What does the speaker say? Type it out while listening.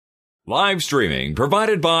Live streaming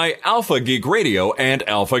provided by Alpha Geek Radio and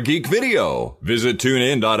Alpha Geek Video. Visit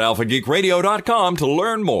tunein.alphageekradio.com to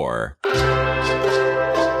learn more.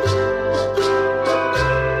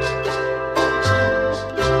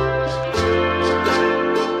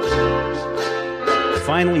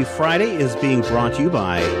 Finally Friday is being brought to you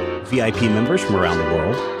by VIP members from around the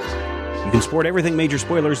world. You can support everything Major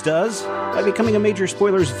Spoilers does by becoming a Major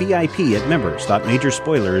Spoilers VIP at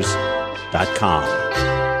members.majorspoilers.com.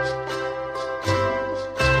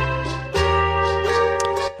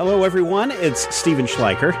 Hello, everyone. It's Steven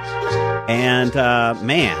Schleicher. And,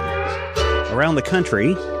 around the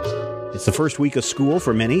country, it's the first week of school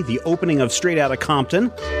for many, the opening of Straight Outta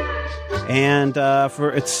Compton. And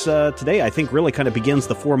today, I think, really kind of begins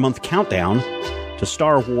the 4-month countdown to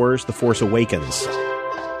Star Wars The Force Awakens.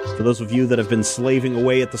 For those of you that have been slaving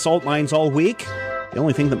away at the salt mines all week, the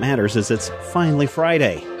only thing that matters is it's finally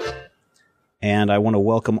Friday. And I want to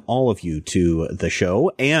welcome all of you to the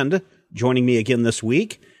show. And joining me again this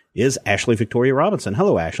week is Ashley Victoria Robinson.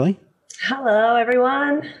 Hello, Ashley. Hello,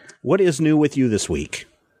 everyone. What is new with you this week?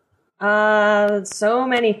 So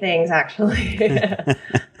many things, actually.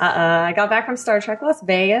 I got back from Star Trek Las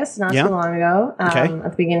Vegas not too long ago. At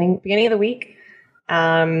the beginning of the week.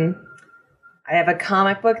 I have a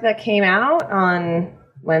comic book that came out on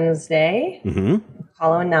Wednesday.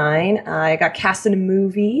 Apollo 9. I got cast in a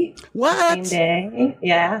movie. What? Same day.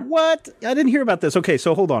 Yeah. What? I didn't hear about this. Okay,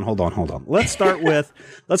 so hold on. Let's start with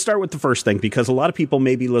the first thing, because a lot of people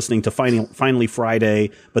may be listening to Finally Friday,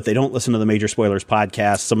 but they don't listen to the Major Spoilers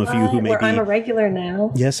podcast. Some of you who may be... I'm a regular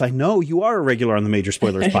now. Yes, I know. You are a regular on the Major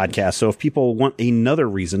Spoilers podcast. So if people want another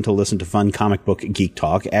reason to listen to fun comic book geek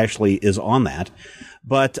talk, Ashley is on that.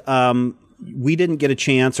 But we didn't get a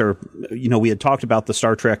chance, or, we had talked about the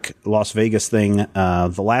Star Trek Las Vegas thing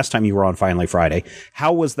the last time you were on Finally Friday.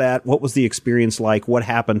 How was that? What was the experience like? What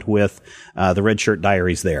happened with the Red Shirt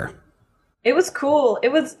Diaries there? It was cool.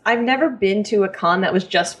 I've never been to a con that was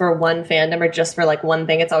just for one fandom or just for like one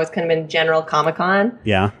thing. It's always kind of been general Comic-Con.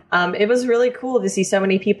 Yeah. It was really cool to see so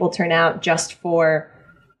many people turn out just for,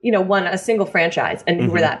 a single franchise and who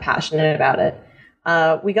were that passionate about it.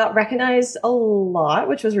 We got recognized a lot,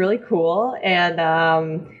 which was really cool.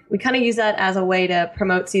 And we kind of used that as a way to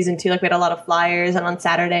promote season 2. Like, we had a lot of flyers. And on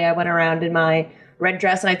Saturday, I went around in my red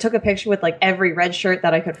dress and I took a picture with like every red shirt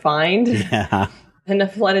that I could find. Yeah. And I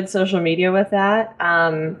flooded social media with that.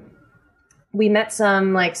 We met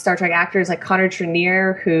some like Star Trek actors like Connor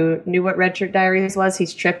Trenier, who knew what Red Shirt Diaries was.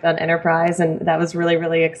 He's tripped on Enterprise, and that was really,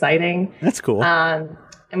 really exciting. That's cool. And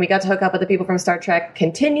we got to hook up with the people from Star Trek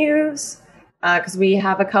Continues. Because we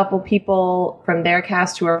have a couple people from their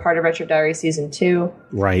cast who are part of Red Shirt Diaries Season 2.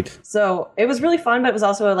 Right. So it was really fun, but it was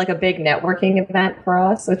also like a big networking event for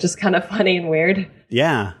us, which is kind of funny and weird.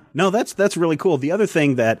 Yeah. No, that's really cool. The other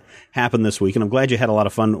thing that happened this week, and I'm glad you had a lot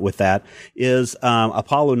of fun with that, is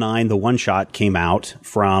Apollo 9, the one-shot, came out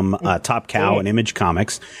from Top Cow and Image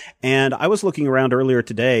Comics. And I was looking around earlier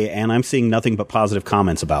today, and I'm seeing nothing but positive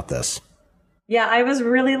comments about this. Yeah, I was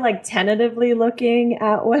really like tentatively looking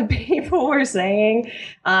at what people were saying.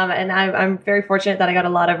 And I'm very fortunate that I got a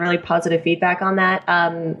lot of really positive feedback on that.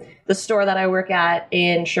 The store that I work at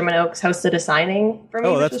in Sherman Oaks hosted a signing for me.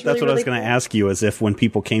 Oh, that's what I was going to ask you, is if when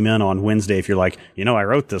people came in on Wednesday, if you're like, I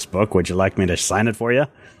wrote this book, would you like me to sign it for you?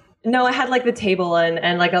 No, I had like the table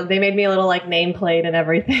and like they made me a little like nameplate and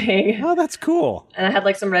everything. Oh, that's cool. And I had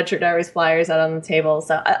like some Red Shirt Diaries flyers out on the table.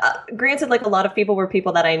 So granted, like a lot of people were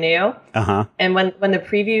people that I knew. And when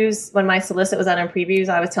my solicit was out on previews,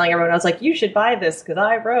 I was telling everyone, I was like, you should buy this because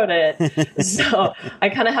I wrote it. So I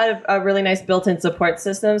kind of had a really nice built-in support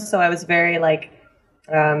system. So I was very like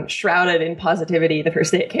shrouded in positivity the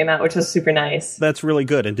first day it came out, which was super nice. That's really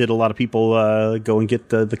good. And did a lot of people go and get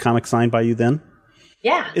the comic signed by you then?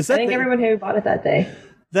 Yeah, I think everyone who bought it that day.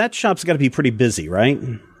 That shop's got to be pretty busy, right?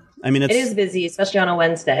 I mean, it is busy, especially on a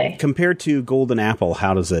Wednesday. Compared to Golden Apple,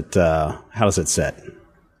 how does it sit? Do you think,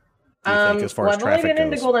 as far as I've only been goes?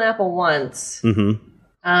 into Golden Apple once.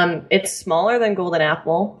 It's smaller than Golden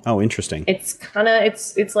Apple. Oh, interesting. It's kind of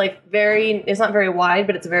it's not very wide,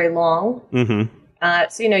 but it's very long.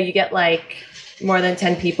 So you get like more than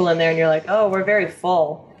 10 people in there, and you're like, oh, we're very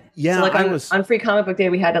full. Yeah, so like on Free Comic Book Day,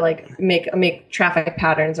 we had to like make traffic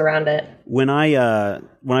patterns around it. When I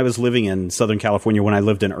was living in Southern California, when I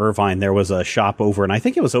lived in Irvine, there was a shop over, and I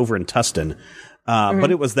think it was over in Tustin,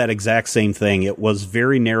 but it was that exact same thing. It was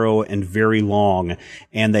very narrow and very long,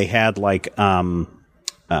 and they had like the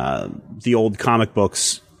old comic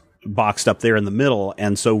books boxed up there in the middle.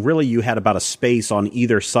 And so really you had about a space on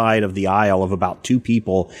either side of the aisle of about 2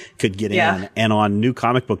 people could get in. And on New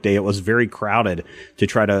Comic Book Day, it was very crowded to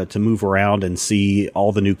try to move around and see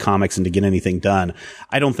all the new comics and to get anything done.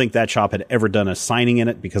 I don't think that shop had ever done a signing in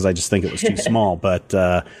it because I just think it was too small. But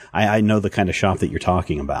I know the kind of shop that you're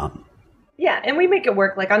talking about. Yeah, and we make it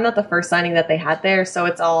work. Like, I'm not the first signing that they had there, so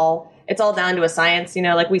it's all down to a science. You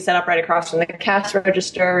know, like we set up right across from the cash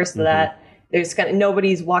register so that there's kind of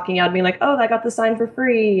nobody's walking out and being like, oh, I got the sign for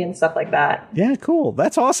free and stuff like that. Yeah, cool.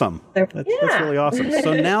 That's awesome. That's really awesome.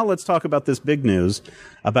 So now let's talk about this big news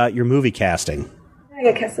about your movie casting. I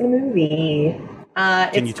got cast in a movie.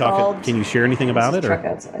 Can you share anything about it? Truck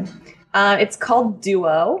outside. It's called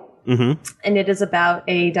Duo, and it is about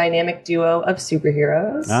a dynamic duo of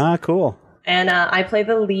superheroes. Ah, cool. And I play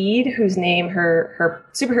the lead, whose name, her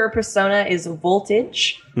superhero persona is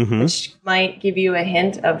Voltage, which might give you a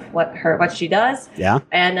hint of what she does. Yeah.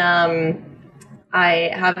 And I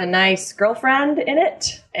have a nice girlfriend in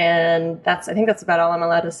it, and I think that's about all I'm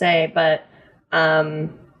allowed to say. But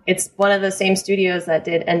it's one of the same studios that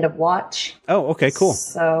did End of Watch. Oh, okay, cool.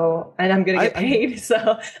 So, and I'm going to get paid.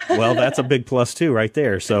 So, well, that's a big plus too, right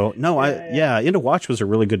there. So, no, End of Watch was a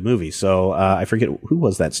really good movie. So, I forget who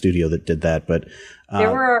was that studio that did that, but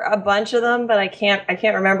there were a bunch of them, but I can't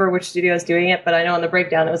remember which studio is doing it. But I know in the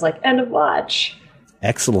breakdown it was like End of Watch.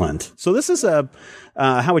 Excellent. So, this is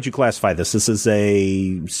how would you classify this? This is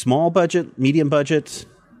a small budget, medium budget?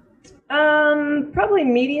 Probably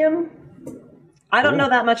medium. I don't know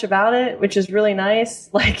that much about it, which is really nice.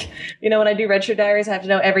 Like, you know, when I do Red Shirt Diaries, I have to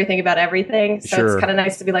know everything about everything. So It's kind of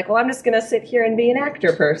nice to be like, well, I'm just going to sit here and be an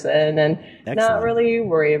actor person and not really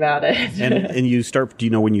worry about it. And you start, do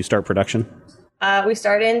you know when you start production? We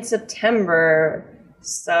start in September.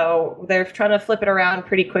 So they're trying to flip it around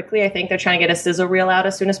pretty quickly. I think they're trying to get a sizzle reel out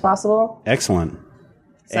as soon as possible. Excellent.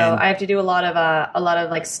 So I have to do a lot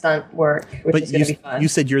of like stunt work, which is going to be fun. You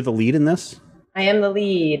said you're the lead in this? I am the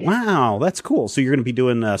lead. Wow, that's cool. So you're going to be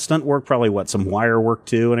doing stunt work, probably some wire work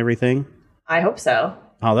too and everything? I hope so.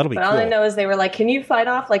 Oh, that'll be cool. All I know is they were like, can you fight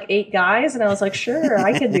off like 8 guys? And I was like, sure,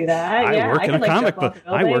 I can do that. I work in a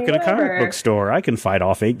comic book store. I can fight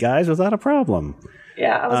off 8 guys without a problem.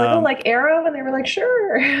 Yeah, I was like, oh, like Arrow? And they were like,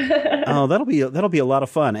 sure. Oh, that'll be a lot of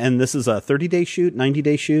fun. And this is a 30-day shoot,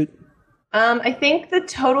 90-day shoot? I think the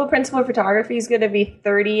total principal photography is going to be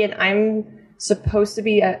 30, and I'm supposed to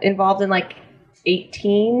be involved in like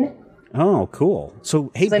 18. Oh, cool.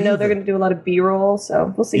 So, hey, I know they're going to do a lot of B-roll,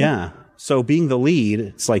 so we'll see. Yeah. So being the lead,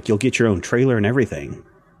 it's like you'll get your own trailer and everything.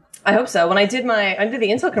 I hope so. When I did the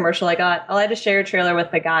Intel commercial, I had to share a trailer with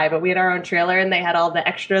the guy, but we had our own trailer and they had all the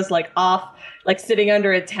extras like off, like sitting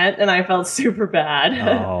under a tent, and I felt super bad.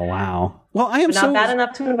 Oh, wow. Well, I am not bad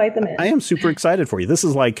enough to invite them in. I am super excited for you. This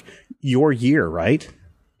is like your year, right?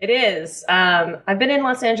 It is. I've been in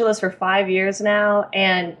Los Angeles for 5 years now,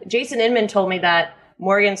 and Jason Inman told me that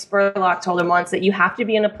Morgan Spurlock told him once that you have to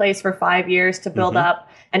be in a place for 5 years to build up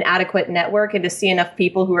an adequate network and to see enough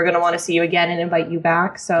people who are going to want to see you again and invite you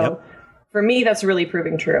back. So for me, that's really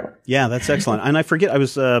proving true. Yeah, that's excellent. And I forget, I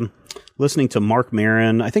was listening to Mark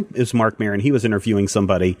Maron. I think it was Mark Maron. He was interviewing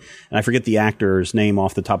somebody, and I forget the actor's name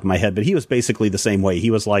off the top of my head, but he was basically the same way.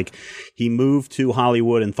 He was like, he moved to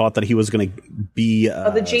Hollywood and thought that he was going to be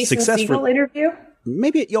the Jason Segel interview?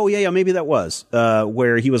 Maybe, maybe that was,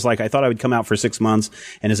 where he was like, I thought I would come out for 6 months,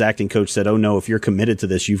 and his acting coach said, oh no, if you're committed to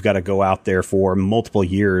this, you've got to go out there for multiple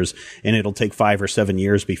years, and it'll take 5 or 7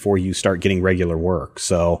 years before you start getting regular work.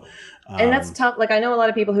 So, and that's tough. Like, I know a lot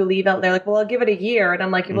of people who leave out there like, well, I'll give it a year. And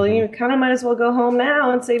I'm like, well, you kind of might as well go home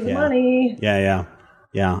now and save the money. Yeah.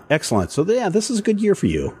 Excellent. So this is a good year for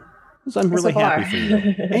you. I'm really happy for you.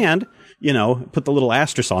 And, put the little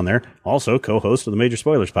asterisk on there. Also co-host of the Major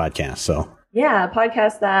Spoilers podcast. So yeah, a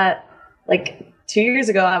podcast that like 2 years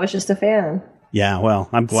ago, I was just a fan. Yeah. Well,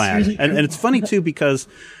 I'm glad. Really and it's funny too, because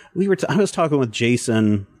I was talking with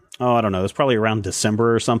Jason. Oh, I don't know. It was probably around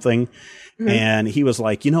December or something. And he was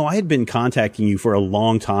like, I had been contacting you for a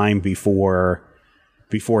long time before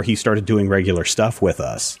he started doing regular stuff with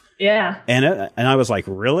us. Yeah. And I was like,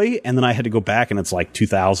 really? And then I had to go back, and it's like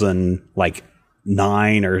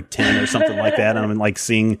 2009 or 10 or something like that. And I'm like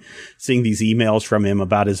seeing these emails from him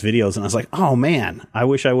about his videos. And I was like, oh man, I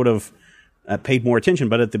wish I would have paid more attention.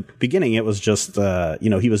 But at the beginning, it was just,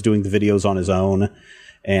 he was doing the videos on his own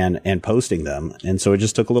and posting them. And so it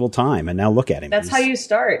just took a little time. And now look at him. That's how you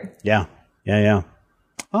start. Yeah.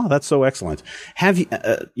 Oh, that's so excellent. Have you?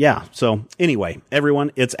 So anyway,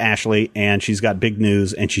 everyone, it's Ashley, and she's got big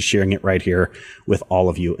news, and she's sharing it right here with all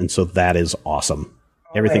of you. And so that is awesome.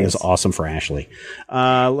 Everything is awesome for Ashley.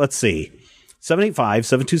 Let's see.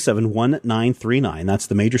 785-727-1939. That's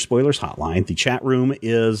the Major Spoilers hotline. The chat room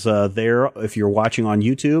is there if you're watching on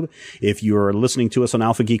YouTube. If you're listening to us on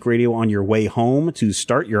Alpha Geek Radio on your way home to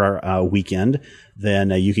start your weekend,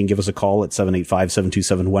 then you can give us a call at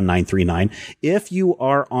 785-727-1939. If you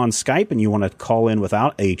are on Skype and you want to call in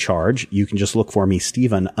without a charge, you can just look for me,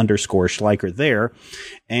 Steven_Schleicher there.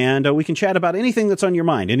 And we can chat about anything that's on your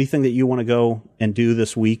mind, anything that you want to go and do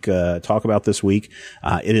this week, talk about this week.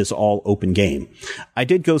 It is all open game. I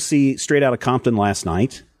did go see Straight Outta Compton last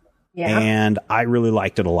night, and I really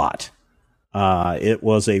liked it a lot. It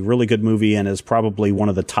was a really good movie and is probably one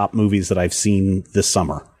of the top movies that I've seen this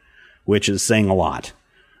summer, which is saying a lot.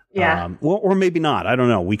 Yeah. Well, or maybe not. I don't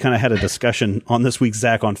know. We kind of had a discussion on this week's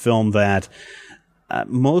Zach on Film that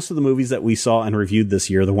most of the movies that we saw and reviewed this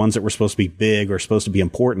year, the ones that were supposed to be big or supposed to be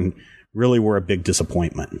important, really were a big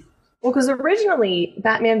disappointment. Well, because originally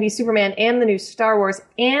Batman v Superman and the new Star Wars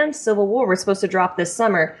and Civil War were supposed to drop this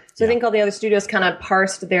summer. So I think all the other studios kind of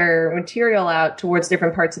parsed their material out towards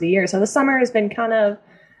different parts of the year. So the summer has been kind of,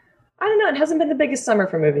 I don't know, it hasn't been the biggest summer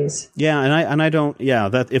for movies. Yeah, and I don't,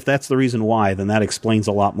 that if that's the reason why, then that explains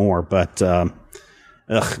a lot more. But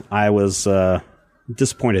I was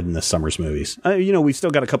disappointed in this summer's movies. We've still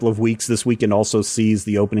got a couple of weeks. This weekend also sees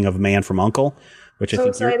the opening of Man from U.N.C.L.E., which I think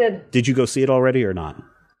excited. Did you go see it already or not?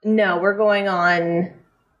 No, we're going on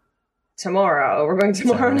tomorrow. We're going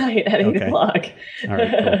tomorrow night at 8 o'clock. All right,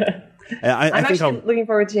 cool. I'm actually looking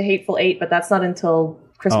forward to Hateful Eight, but that's not until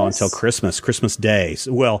Christmas. Oh, until Christmas Day.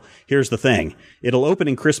 So, well, here's the thing. It'll open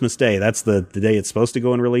in Christmas Day. That's the day it's supposed to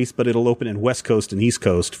go in release, but it'll open in West Coast and East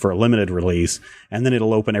Coast for a limited release, and then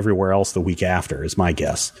it'll open everywhere else the week after, is my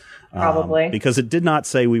guess. Probably. Because it did not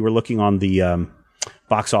say, we were looking on the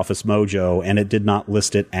Box Office Mojo, and it did not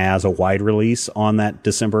list it as a wide release on that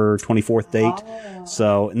December 24th date. Oh.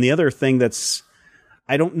 So, and the other thing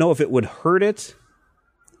I don't know if it would hurt it,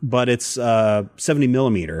 but it's 70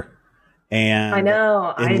 millimeter. And I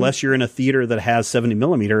know. Unless you're in a theater that has 70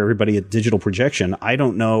 millimeter, everybody at digital projection, I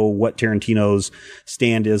don't know what Tarantino's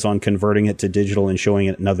stand is on converting it to digital and showing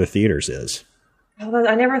it in other theaters is. Oh,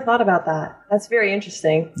 I never thought about that. That's very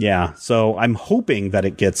interesting. Yeah. So I'm hoping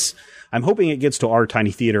it gets to our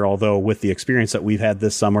tiny theater, although with the experience that we've had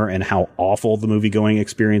this summer and how awful the movie going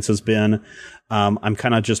experience has been, I'm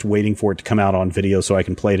kind of just waiting for it to come out on video so I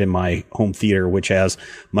can play it in my home theater, which has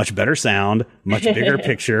much better sound, much bigger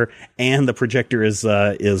picture, and the projector is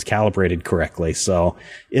calibrated correctly. So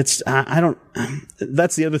that's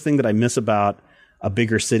the other thing that I miss about a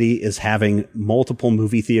bigger city is having multiple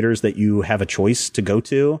movie theaters that you have a choice to go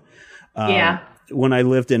to. When I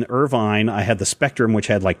lived in Irvine, I had the Spectrum, which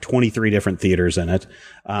had like 23 different theaters in it.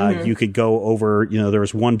 You could go over, there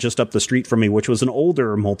was one just up the street from me, which was an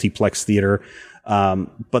older multiplex theater.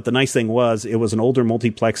 But the nice thing was it was an older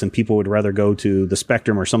multiplex and people would rather go to the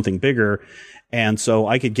Spectrum or something bigger. And so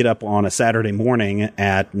I could get up on a Saturday morning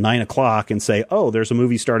at 9 o'clock and say, oh, there's a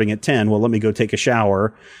movie starting at 10. Well, let me go take a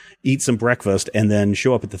shower, eat some breakfast, and then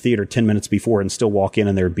show up at the theater 10 minutes before and still walk in,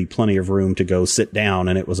 and there'd be plenty of room to go sit down,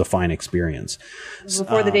 and it was a fine experience.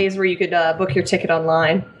 Before the days where you could book your ticket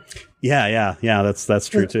online. Yeah, that's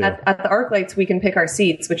true too. At the ArcLights, we can pick our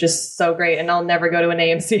seats, which is so great, and I'll never go to an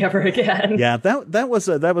AMC ever again. Yeah, that was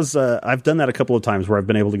I've done that a couple of times where I've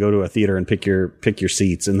been able to go to a theater and pick your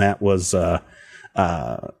seats, and that was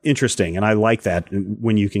interesting, and I like that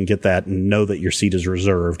when you can get that and know that your seat is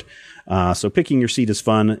reserved. So picking your seat is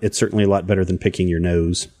fun. It's certainly a lot better than picking your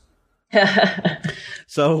nose.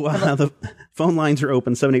 So the phone lines are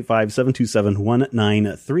open,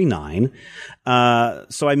 785-727-1939.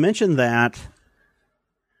 So I mentioned that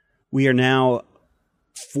we are now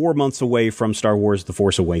 4 months away from Star Wars The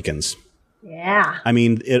Force Awakens. Yeah. I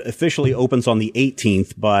mean, it officially opens on the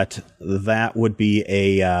 18th, but that would be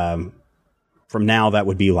from now, that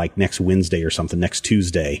would be like next Wednesday or something, next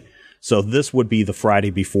Tuesday. So this would be the Friday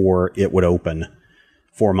before it would open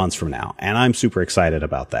 4 months from now. And I'm super excited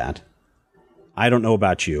about that. I don't know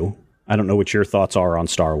about you. I don't know what your thoughts are on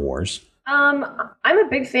Star Wars. I'm a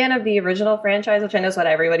big fan of the original franchise, which I know is what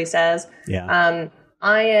everybody says. Yeah.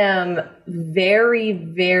 I am very,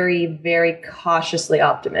 very, very cautiously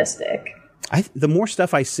optimistic. The more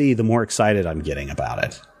stuff I see, the more excited I'm getting about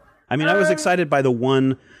it. I mean, I was excited by the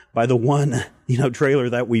one, trailer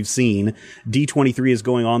that we've seen. D23 is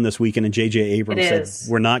going on this weekend, and J.J. Abrams said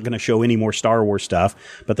we're not going to show any more Star Wars stuff,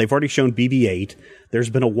 but they've already shown BB-8. There's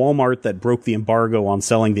been a Walmart that broke the embargo on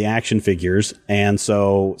selling the action figures, and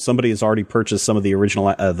so somebody has already purchased some of the original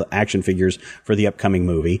the action figures for the upcoming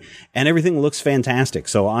movie, and everything looks fantastic.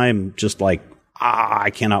 So I'm just like, I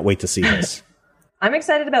cannot wait to see this. I'm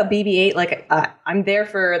excited about BB-8. I'm there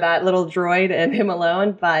for that little droid and him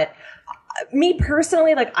alone, but me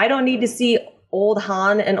personally, like, I don't need to see old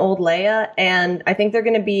Han and old Leia, and I think they're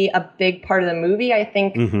going to be a big part of the movie. I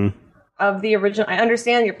think of the original. I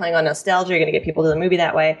understand you're playing on nostalgia. You're going to get people to the movie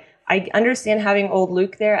that way. I understand having old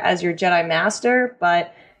Luke there as your Jedi Master,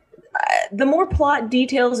 but the more plot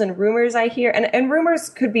details and rumors I hear, and rumors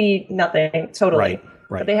could be nothing, totally. Right.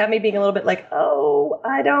 But they have me being a little bit like, oh,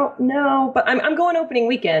 I don't know. But I'm going opening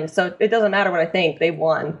weekend, so it doesn't matter what I think. They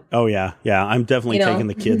won. Oh, yeah. Yeah, I'm definitely taking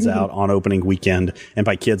the kids out on opening weekend. And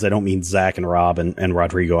by kids, I don't mean Zach and Rob and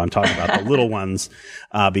Rodrigo. I'm talking about the little ones,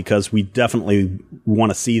 because we definitely want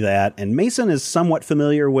to see that. And Mason is somewhat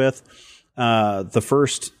familiar with the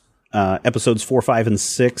first episodes 4, 5, and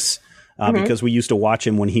 6. Because we used to watch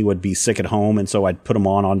him when he would be sick at home. And so I'd put him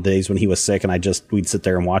on days when he was sick, and we'd sit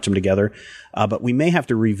there and watch him together. But we may have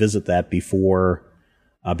to revisit that before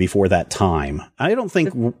that time. I don't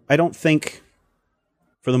think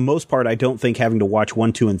for the most part, I don't think having to watch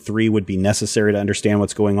 1, 2, and 3 would be necessary to understand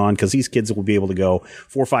what's going on, because these kids will be able to go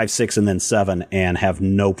 4, 5, 6, and then 7 and have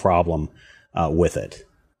no problem with it.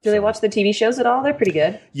 Do they watch the TV shows at all? They're pretty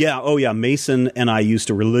good. Yeah. Oh, yeah. Mason and I used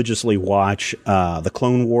to religiously watch the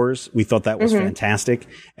Clone Wars. We thought that was fantastic.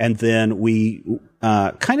 And then we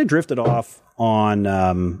kind of drifted off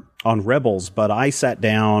on Rebels. But I sat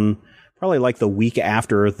down probably like the week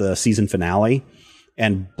after the season finale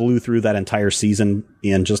and blew through that entire season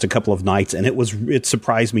in just a couple of nights. And it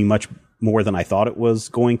surprised me much more than I thought it was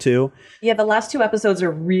going to. Yeah, the last 2 episodes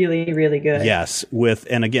are really, really good. Yes,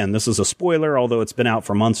 and again, this is a spoiler, although it's been out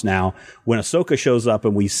for months now. When Ahsoka shows up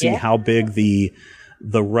and we see how big the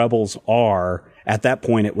rebels are, at that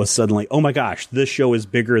point it was suddenly, oh my gosh, this show is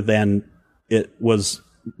bigger than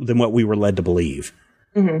what we were led to believe.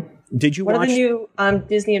 Did you watch? One of the new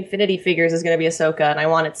Disney Infinity figures is going to be Ahsoka, and I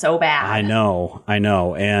want it so bad. I know.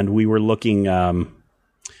 And we were looking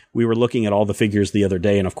at all the figures the other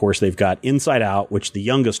day, and of course they've got Inside Out, which the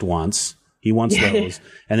youngest wants. He wants those.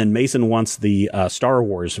 And then Mason wants the Star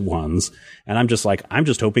Wars ones. And I'm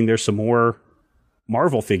just hoping there's some more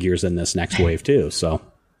Marvel figures in this next wave too. So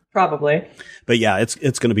probably. But yeah, it's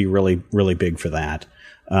going to be really, really big for that.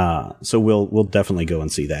 So we'll definitely go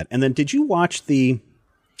and see that. And then did you watch the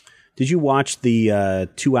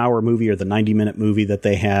 2-hour movie or the 90-minute movie that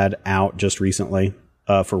they had out just recently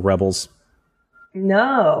for Rebels?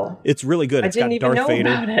 No. It's really good. It's got Darth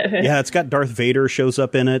Vader. Yeah, it's got Darth Vader shows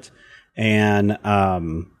up in it. And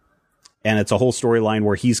it's a whole storyline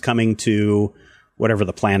where he's coming to whatever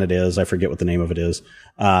the planet is. I forget what the name of it is.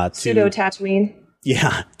 Pseudo Tatooine.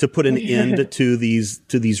 Yeah, to put an end to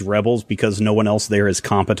these rebels because no one else there is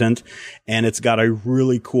competent. And it's got a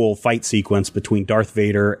really cool fight sequence between Darth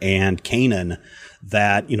Vader and Kanan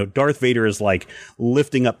that, Darth Vader is like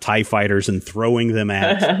lifting up TIE fighters and throwing them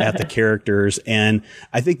at the characters. And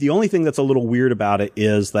I think the only thing that's a little weird about it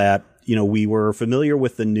is that, we were familiar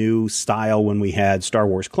with the new style when we had Star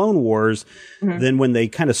Wars Clone Wars. Then when they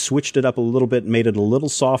kind of switched it up a little bit, made it a little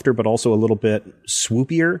softer, but also a little bit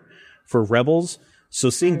swoopier for Rebels. So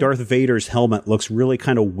seeing Darth Vader's helmet looks really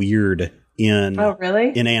kind of weird in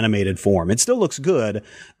animated form. It still looks good,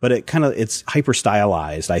 but it's hyper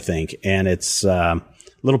stylized, I think, and it's a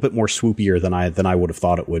little bit more swoopier than I would have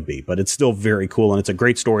thought it would be. But it's still very cool, and it's a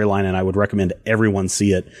great storyline, and I would recommend everyone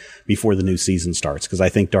see it before the new season starts, because I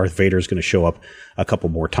think Darth Vader is going to show up a couple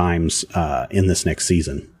more times in this next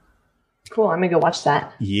season. Cool, I'm going to go watch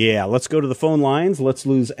that. Yeah, let's go to the phone lines. Let's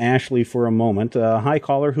lose Ashley for a moment. Hi,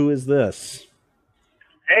 caller, who is this?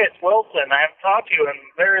 Hey, it's Wilson. I haven't talked to you in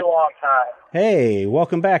a very long time. Hey,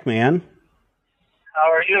 welcome back, man. How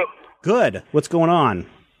are you? Good. What's going on?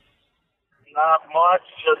 Not much.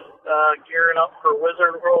 Just gearing up for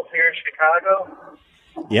Wizard World here in Chicago.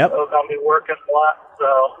 Yep. So I'm going to be working a lot, so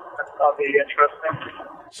that'll be interesting.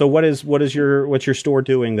 So what's your store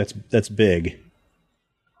doing that's big?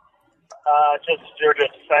 You're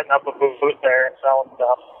just setting up a booth there and selling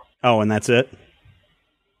stuff. Oh, and that's it?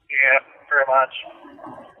 Yeah, pretty much.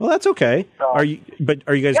 Well, that's okay. So, are you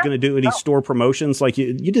guys going to do any store promotions? Like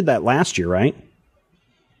you did that last year, right?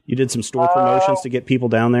 You did some store promotions to get people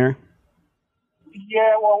down there?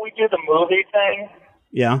 Yeah, well, we did the movie thing.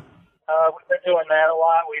 Yeah. We've been doing that a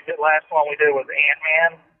lot. Last one we did was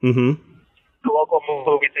Ant-Man. Mm-hmm. The local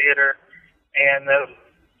movie theater. And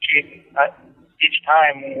each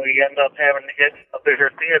time we end up having to hit a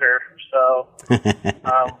bigger theater. So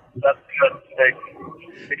that's good.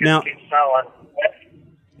 They can keep selling.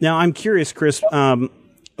 Now, I'm curious, Chris. A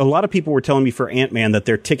lot of people were telling me for Ant-Man that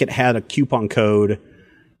their ticket had a coupon code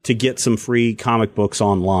to get some free comic books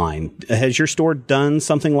online. Has your store done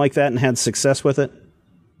something like that and had success with it?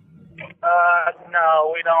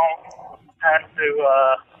 No, we don't tend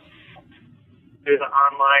to do the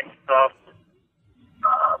online stuff.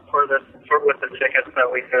 with the tickets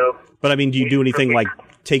that we do. But I mean, do you do anything like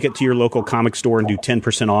take it to your local comic store and do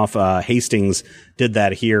 10% off? Hastings did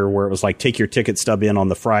that here, where it was like take your ticket stub in on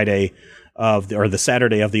the Friday or the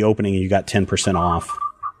Saturday of the opening, and you got 10% off.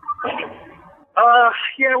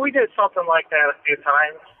 Yeah, we did something like that a few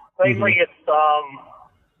times. Lately, it's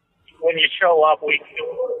when you show up,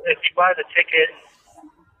 if you buy the ticket,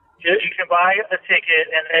 you can buy a ticket,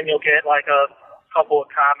 and then you'll get like a couple of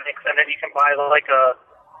comics, and then you can buy like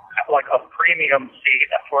a premium seat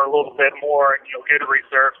for a little bit more, and you'll get a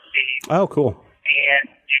reserved seat. Oh, cool. And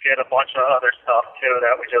you get a bunch of other stuff too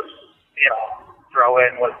that we just throw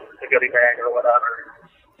in with the goodie bag or whatever.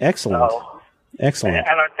 Excellent. So, excellent.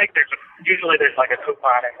 And I think there's like a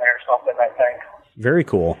coupon in there or something, I think. Very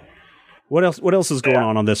cool. What else is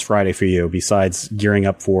going on this Friday for you besides gearing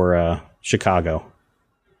up for Chicago?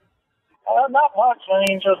 Not much. I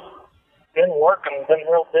mean, just been working, been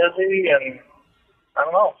real busy, and I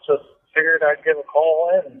don't know, just figured I'd give a call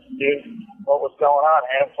in and see what was going on.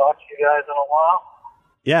 I haven't talked to you guys in a while.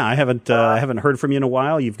 Yeah, I haven't heard from you in a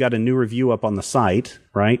while. You've got a new review up on the site,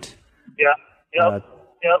 right? Yeah. Yep.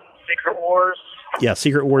 Secret Wars. Yeah,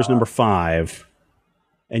 Secret Wars number 5.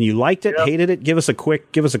 And you liked it, hated it? Give us a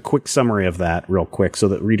quick summary of that real quick so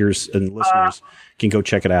that readers and listeners can go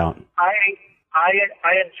check it out. I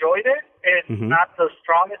enjoyed it. It's not the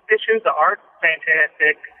strongest issue. The art's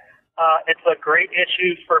fantastic. It's a great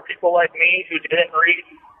issue for people like me who didn't read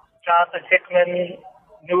Jonathan Hickman,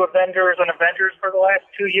 New Avengers, and Avengers for the last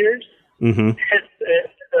 2 years. His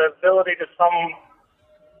ability to sum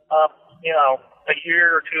up, a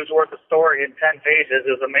year or two's worth of story in 10 pages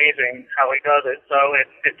is amazing how he does it. So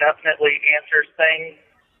it definitely answers things.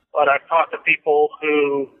 But I've talked to people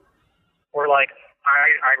who were like,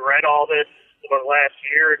 I read all this for the last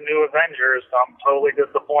year in New Avengers, so I'm totally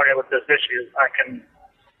disappointed with this issue. I can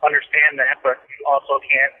understand that, but you also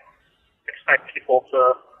can't expect people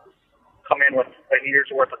to come in with a year's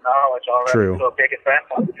worth of knowledge already. True. So a big event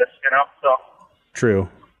like this, so. True.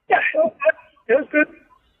 Yeah, it was good.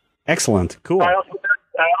 Excellent. Cool. I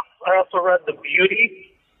also read The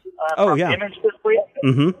Beauty from Image this week.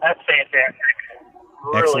 That's fantastic.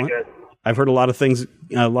 Really Excellent. Good. I've heard a lot of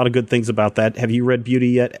good things about that. Have you read Beauty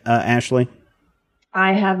yet, Ashley?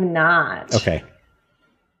 I have not. Okay.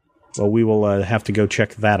 Well, we will have to go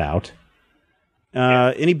check that out.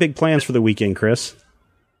 Any big plans for the weekend, Chris?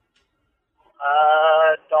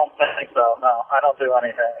 Don't think so. No, I don't do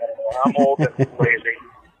anything anymore. I'm old and lazy.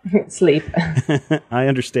 Sleep. I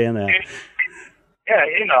understand that. Yeah,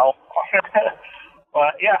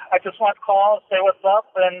 But yeah, I just want to call and say what's up,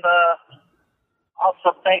 and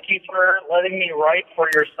also thank you for letting me write for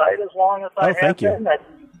your site as long as I have thank you. been. That's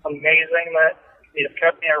amazing that you've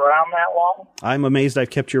kept me around that long. I'm amazed I've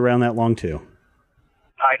kept you around that long, too.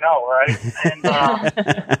 I know, right? And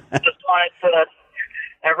just wanted to,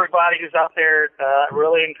 everybody who's out there,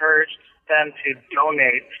 really encourage them to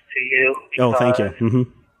donate to you. Oh, thank you.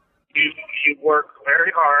 You work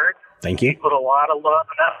very hard. Thank you. You put a lot of love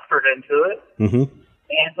and effort into it. And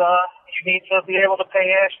you need to be able to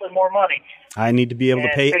pay Ashley more money. I need to be able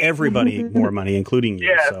to pay everybody more money, including you.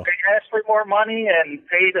 Yeah, so. pay Ashley more money and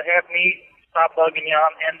pay to have me stop bugging you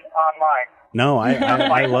online. No,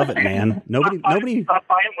 I love it, man. Nobody. Stop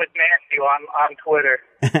fighting with Matthew on Twitter.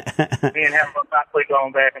 Me and him were constantly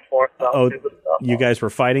going back and forth. You guys were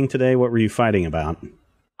fighting today? What were you fighting about?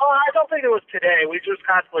 I don't think it was today. We just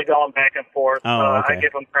constantly going back and forth. Okay. I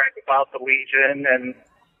give him crap about the Legion, and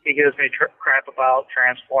he gives me crap about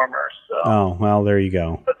Transformers. So. Oh, well, there you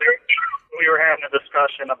go. But we were having a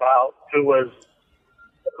discussion about who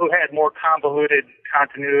had more convoluted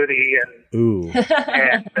continuity, and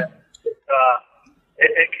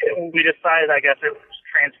we decided, I guess, it was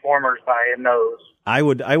Transformers by a nose. I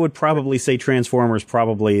would probably say Transformers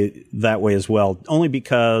probably that way as well, only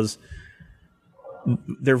because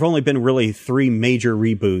there have only been really 3 major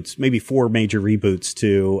reboots, maybe 4 major reboots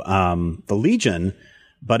to the Legion,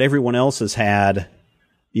 but everyone else has had,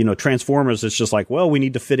 Transformers. It's just like, well, we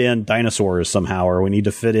need to fit in dinosaurs somehow, or we need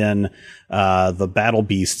to fit in the battle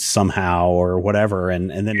beasts somehow, or whatever,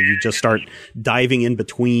 and then you just start diving in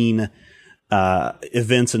between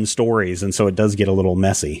events and stories, and so it does get a little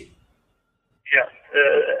messy. Yes,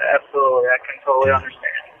 absolutely. I can totally understand.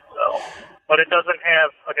 So, but it doesn't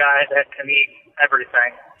have a guy that can eat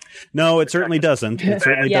everything. No, it certainly doesn't. It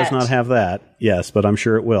certainly does not have that. Yes, but I'm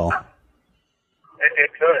sure it will.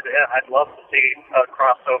 It could. Yeah, I'd love to see a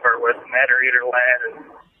crossover with Matter Eater Land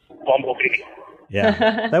and Bumblebee.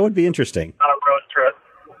 Yeah, that would be interesting. On a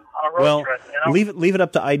road trip. Leave it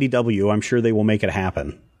up to IDW. I'm sure they will make it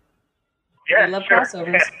happen. Yeah, I love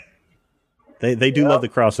crossovers. They do love the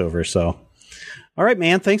crossovers. So, All right,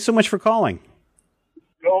 man. Thanks so much for calling.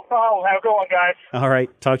 No problem. Have a good one, guys. All right.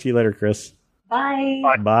 Talk to you later, Chris. Bye.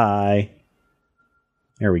 Bye.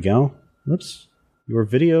 There we go. Oops. Your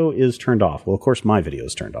video is turned off. Well, of course, my video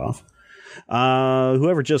is turned off.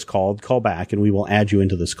 Whoever just called, call back, and we will add you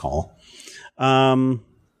into this call. What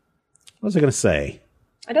was I going to say?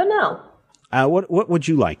 I don't know. What would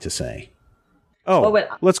you like to say? Oh,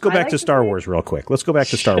 let's go back to Star Wars real quick. Let's go back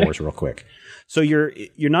to Star Wars real quick. So you're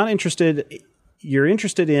not interested. You're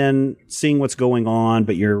interested in seeing what's going on,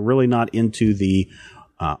 but you're really not into the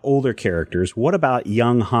older characters. What about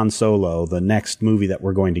young Han Solo, the next movie that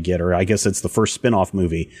we're going to get, or I guess it's the first spin-off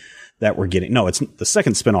movie that we're getting. No, it's the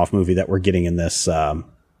second spin-off movie that we're getting in this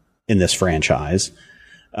franchise.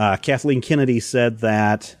 Kathleen Kennedy said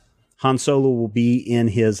that Han Solo will be in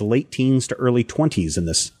his late teens to early 20s in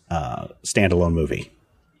this standalone movie.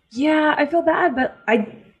 Yeah, I feel bad, but I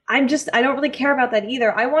don't really care about that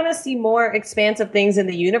either. I want to see more expansive things in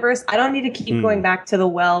the universe. I don't need to keep going back to the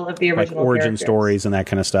well of the original origin characters. stories and that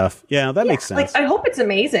kind of stuff. Yeah, that makes sense. I hope it's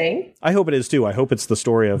amazing. I hope it is too. I hope it's the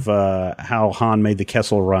story of how Han made the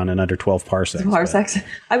Kessel Run in under 12 parsecs.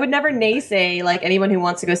 I would never naysay anyone who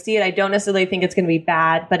wants to go see it. I don't necessarily think it's going to be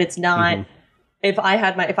bad, but it's not. Mm-hmm. If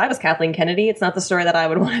I was Kathleen Kennedy, it's not the story that I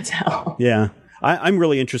would want to tell. Yeah, I'm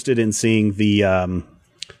really interested in seeing the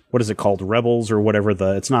what is it called, Rebels or whatever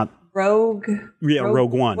it's not. Rogue. Yeah,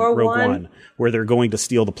 Rogue One, where they're going to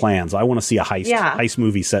steal the plans. I want to see a heist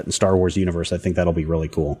movie set in Star Wars universe. I think that'll be really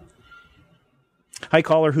cool. Hi,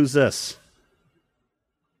 caller. Who's this?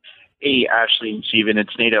 Hey, Ashley and Steven.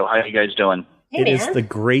 It's NATO. How are you guys doing? Hey, it is the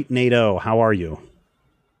great NATO. How are you?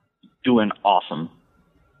 Doing awesome.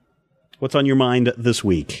 What's on your mind this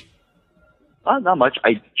week? Not much.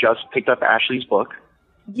 I just picked up Ashley's book.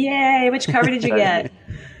 Yay! Which cover did you get?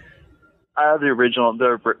 The original,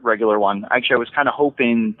 the regular one. Actually, I was kind of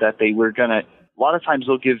hoping that they were going to... A lot of times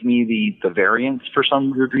they'll give me the variants for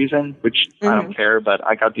some weird reason, which I don't care, but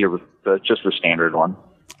I got just the standard one.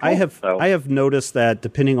 I have noticed that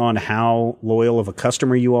depending on how loyal of a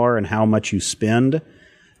customer you are and how much you spend,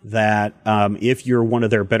 that if you're one of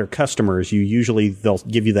their better customers, they'll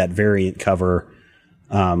give you that variant cover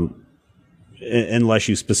unless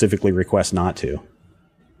you specifically request not to.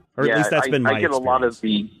 Or at least that's been my experience. I get a lot of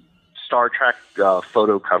the Star Trek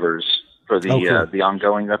photo covers for the the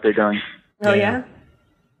ongoing that they're doing. Oh yeah?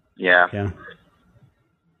 Yeah.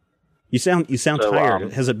 You sound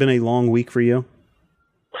tired. Has it been a long week for you?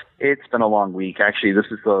 It's been a long week. Actually, this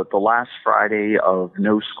is the last Friday of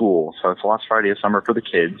no school, so it's the last Friday of summer for the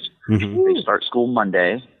kids. Mm-hmm. They start school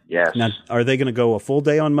Monday. Yes. Now, are they going to go a full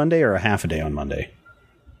day on Monday or a half a day on Monday?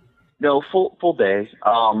 No, full day.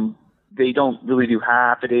 They don't really do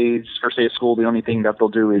half a days first day of school. The only thing that they'll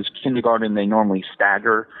do is kindergarten. They normally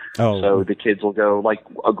stagger. Oh. So the kids will go,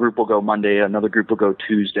 a group will go Monday, another group will go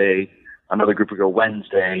Tuesday, another group will go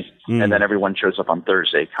Wednesday, and then everyone shows up on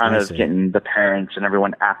Thursday, kind of getting the parents and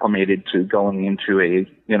everyone acclimated to going into a,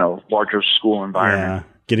 larger school environment.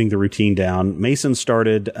 Yeah, getting the routine down. Mason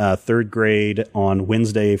started third grade on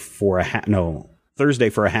Thursday for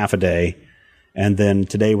a half a day. And then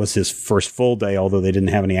today was his first full day, although they didn't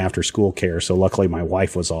have any after school care. So luckily my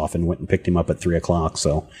wife was off and went and picked him up at 3:00.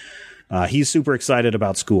 So he's super excited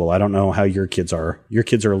about school. I don't know how your kids are. Your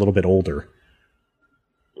kids are a little bit older.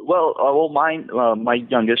 Well, mine, my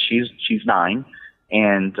youngest, she's 9.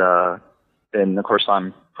 And then, of course,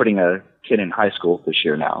 I'm putting a kid in high school this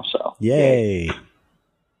year now. So yay.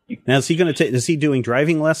 Now, is he going to is he doing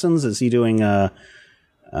driving lessons? Is he doing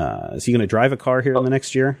is he going to drive a car here in the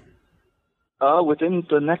next year? Within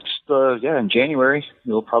the next, in January,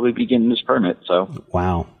 he'll probably be getting his permit. So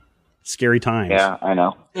wow, scary times. Yeah, I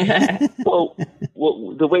know. well,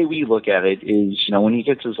 the way we look at it is, when he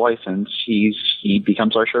gets his license, he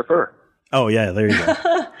becomes our chauffeur. Oh yeah, there you go.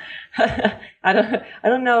 I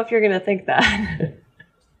don't know if you're going to think that.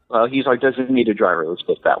 Well, he's our designated driver. Let's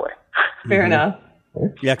put it that way. Fair enough.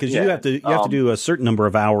 Yeah, because you have to do a certain number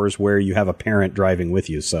of hours where you have a parent driving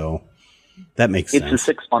with you. So. That makes sense. It's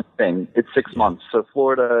a 6-month thing. It's 6 months. So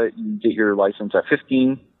Florida, you get your license at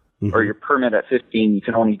 15 or your permit at 15. You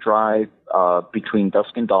can only drive between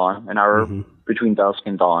dusk and dawn, an hour between dusk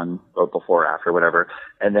and dawn, or before, after, whatever.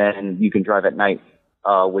 And then you can drive at night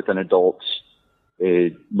with an adult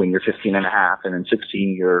when you're 15 and a half, and then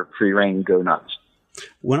 16, you're free reign, go nuts.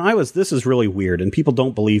 This is really weird, and people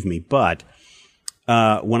don't believe me, but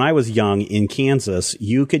when I was young in Kansas,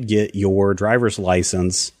 you could get your driver's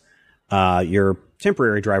license, your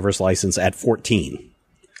temporary driver's license at 14.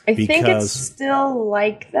 I think it's still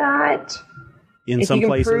like that. in some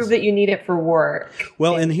places. If you can prove that you need it for work.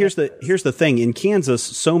 Well, and here's the thing. In Kansas,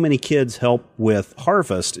 so many kids help with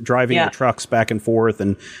harvest, driving the trucks back and forth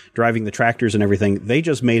and driving the tractors and everything. They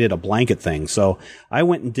just made it a blanket thing. So I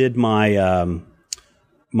went and did my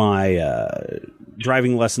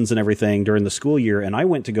driving lessons and everything during the school year, and I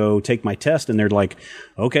went to go take my test, and they're like,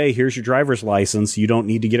 okay, here's your driver's license. You don't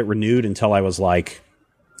need to get it renewed until I was like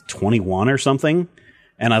 21 or something.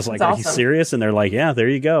 And I was like, That's are awesome. you serious? And they're like, yeah, there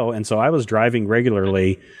you go. And so I was driving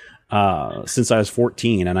regularly since I was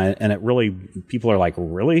 14. And it really, people are like,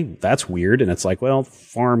 really? That's weird. And it's like, well,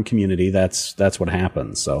 farm community, that's what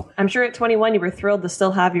happens. So I'm sure at 21 you were thrilled to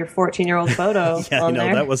still have your 14-year-old photo on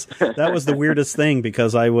there. that was the weirdest thing,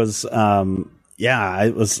 because I was I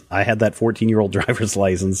had that 14-year-old driver's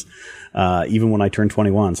license even when I turned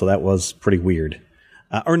 21. So that was pretty weird.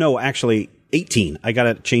 Or no, actually 18. I got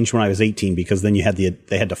it changed when I was 18, because then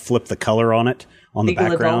they had to flip the color on it on the Legal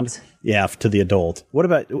background. adult. Yeah, to the adult. What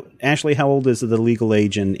about Ashley? How old is the legal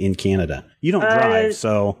age in Canada? You don't drive,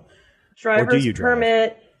 so driver's or do you drive?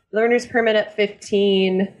 permit, learner's permit at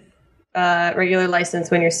 15, regular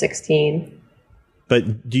license when you're 16.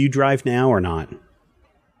 But do you drive now or not?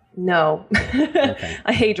 No. Okay.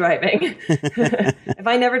 I hate driving. If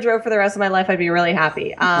I never drove for the rest of my life, I'd be really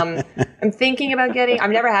happy. I'm thinking about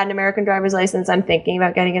I've never had an American driver's license. I'm thinking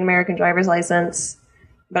about getting an American driver's license,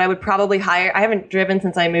 but I would probably I haven't driven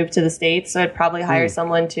since I moved to the States, so I'd probably hire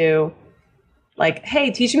someone to, like,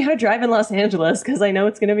 hey, teach me how to drive in Los Angeles, because I know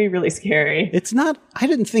it's going to be really scary. It's not, I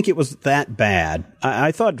didn't think it was that bad.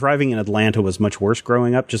 I thought driving in Atlanta was much worse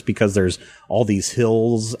growing up, just because there's all these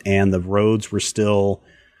hills and the roads were still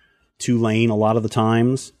 2-lane a lot of the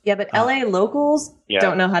times. Yeah, but LA locals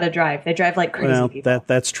don't know how to drive. They drive like crazy people.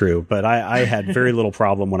 That's true. But I had very little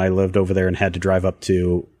problem when I lived over there and had to drive up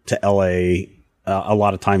to LA a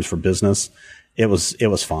lot of times for business. It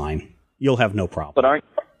was fine. You'll have no problem.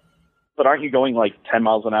 But aren't you going like 10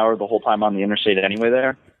 miles an hour the whole time on the interstate anyway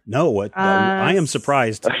there? No, I am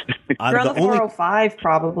surprised. You're on the 405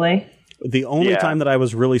 probably. The only time that I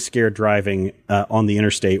was really scared driving on the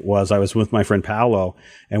interstate was I was with my friend Paolo,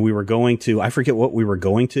 and we were going to, I forget what we were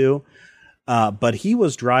going to, but he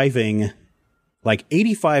was driving like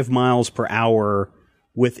 85 miles per hour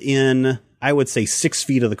within, I would say, 6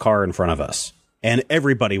 feet of the car in front of us. And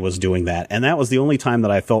everybody was doing that. And that was the only time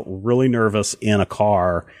that I felt really nervous in a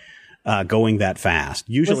car going that fast.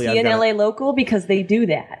 Usually, was he an LA local? Because they do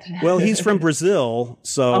that. Well, he's from Brazil,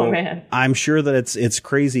 so I'm sure that it's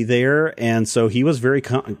crazy there, and so he was very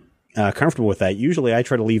comfortable with that. Usually, I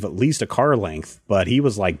try to leave at least a car length, but he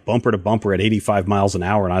was like bumper to bumper at 85 miles an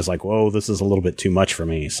hour, and I was like, "Whoa, this is a little bit too much for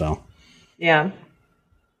me." So, yeah.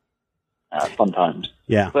 Fun times.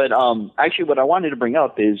 Yeah. But actually, what I wanted to bring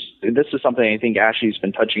up is, this is something I think Ashley's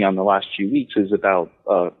been touching on the last few weeks, is about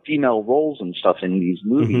female roles and stuff in these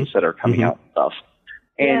movies that are coming out and stuff.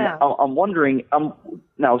 And I'm wondering,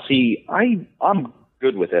 now see, I'm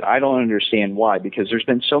good with it. I don't understand why, because there's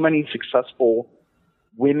been so many successful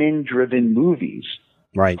women-driven movies.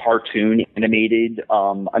 Right. Cartoon, animated.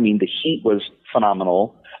 I mean, The Heat was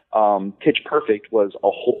phenomenal. Pitch Perfect was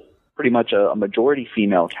pretty much a majority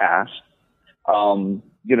female cast.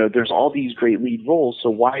 There's all these great lead roles. So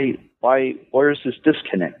where is this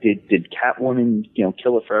disconnect? Did Catwoman,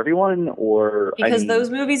 kill it for everyone, or because those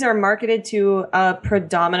movies are marketed to a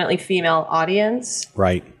predominantly female audience,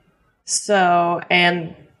 right? So,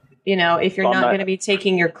 and if you're not going to be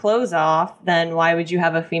taking your clothes off, then why would you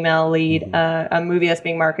have a female lead a movie that's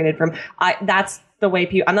being marketed from? That's the way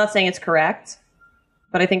people. I'm not saying it's correct,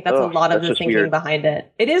 but I think that's a lot of the thinking weird. Behind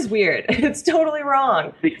it. It is weird. It's totally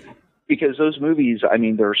wrong. Because those movies, I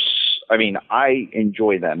I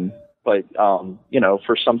enjoy them, but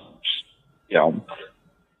for something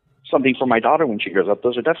for my daughter when she grows up,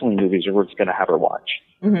 those are definitely movies we're going to have her watch.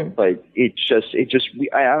 Mm-hmm. But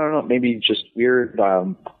I don't know, maybe it's just weird.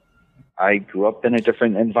 I grew up in a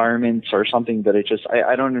different environment or something, but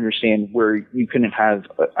I don't understand where you couldn't have.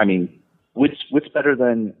 What's better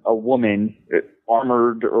than a woman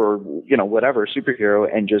armored or whatever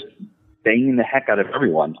superhero and just banging the heck out of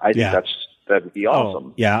everyone? I think that would be awesome.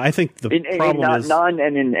 Oh, yeah, I think the problem is not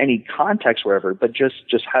in any context wherever, but just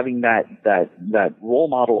having that role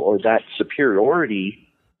model or that superiority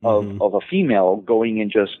of a female going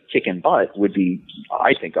and just kicking butt would be,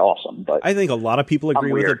 I think, awesome. But I think a lot of people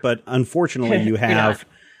agree with it, but unfortunately, you have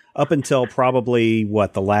up until probably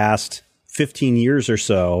the last 15 years or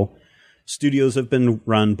so, studios have been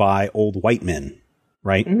run by old white men,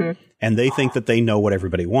 right? Mm-hmm. And they think that they know what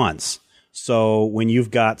everybody wants. So when you've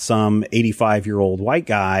got some 85-year-old white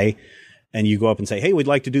guy and you go up and say, hey, we'd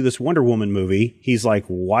like to do this Wonder Woman movie, he's like,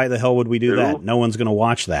 why the hell would we do that? No one's going to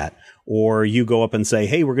watch that. Or you go up and say,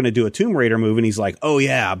 hey, we're going to do a Tomb Raider movie, and he's like, oh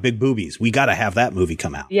yeah, big boobies, we got to have that movie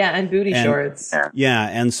come out. Yeah, and booty shorts. Yeah,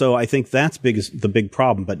 and so I think that's the big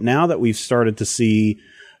problem. But now that we've started to see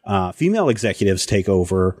female executives take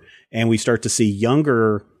over, and we start to see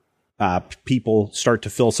younger people start to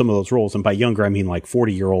fill some of those roles, and by younger I mean like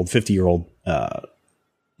 40-year-old, 50-year-old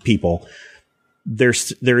people, there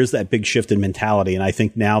is that big shift in mentality. And I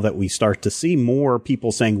think now that we start to see more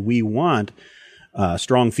people saying we want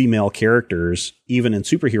strong female characters, even in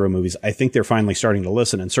superhero movies, I think they're finally starting to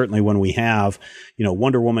listen. And certainly when we have,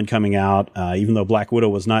 Wonder Woman coming out, even though Black Widow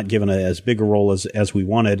was not given as big a role as we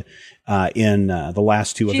wanted in the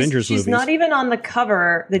last two Avengers movies. She's not even on the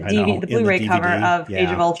cover, the Blu-ray cover of Age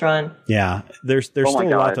of Ultron. Yeah, there's still a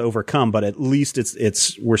lot to overcome, but at least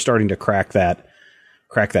we're starting to crack that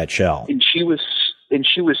shell. And she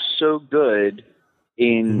was so good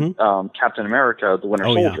in Captain America, the Winter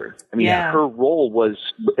Soldier. Yeah. I mean, her role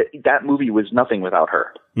that movie was nothing without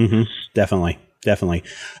her. Mm-hmm. Definitely.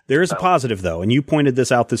 There is a positive, though, and you pointed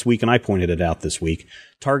this out this week, and I pointed it out this week.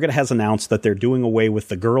 Target has announced that they're doing away with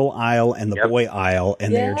the girl aisle and the boy aisle,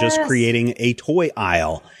 and they're just creating a toy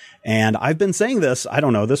aisle. And I've been saying this, I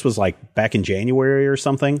don't know, this was like back in January or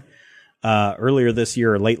something, earlier this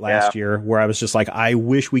year or late last year, where I was just like, I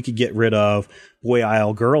wish we could get rid of boy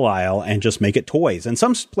aisle, girl aisle, and just make it toys. And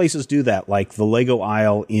some places do that, like the Lego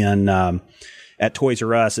aisle at Toys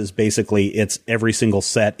R Us is basically, it's every single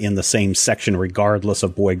set in the same section, regardless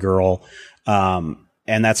of boy, girl. And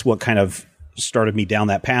that's what kind of started me down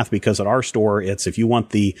that path, because at our store, it's if you want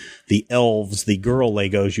the elves, the girl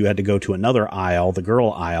Legos, you had to go to another aisle, the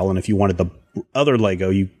girl aisle. And if you wanted the other Lego,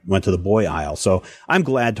 you went to the boy aisle. So I'm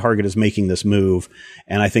glad Target is making this move,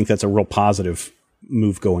 and I think that's a real positive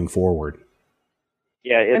move going forward.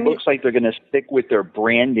 Yeah, it looks like they're going to stick with their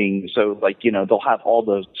branding. So, they'll have all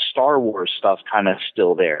the Star Wars stuff kind of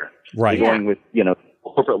still there. Right. They're going with,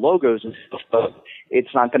 corporate logos and stuff, but it's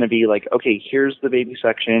not going to be like, okay, here's the baby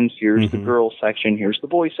section, here's the girl section, here's the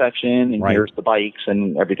boy section, and here's the bikes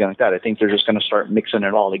and everything like that. I think they're just going to start mixing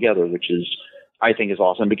it all together, which is, I think, is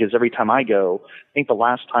awesome, because every time I go, I think the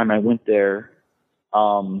last time I went there,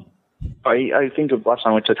 I think the last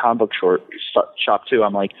time I went to a comic book shop too,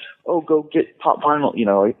 I'm like, oh, go get Pop Vinyl.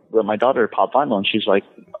 My daughter Pop Vinyl, and she's like,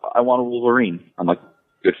 I want a Wolverine. I'm like,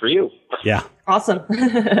 good for you. Yeah. Awesome.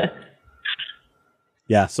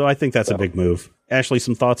 Yeah, so I think that's a big move. Ashley,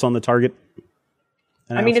 some thoughts on the Target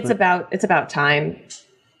announcement? I mean, it's about time.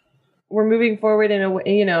 We're moving forward in a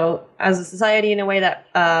way, as a society, in a way that,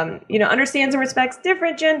 understands and respects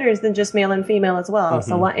different genders than just male and female as well.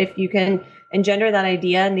 So if you can engender that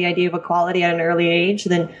idea and the idea of equality at an early age,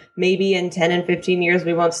 then maybe in 10 and 15 years,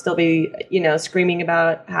 we won't still be, screaming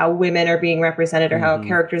about how women are being represented or how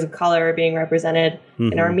characters of color are being represented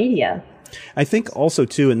in our media. I think also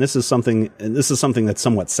too, and this is something that's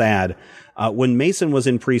somewhat sad. When Mason was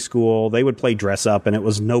in preschool, they would play dress up, and it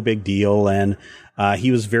was no big deal. And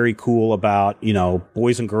he was very cool about,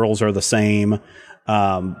 boys and girls are the same.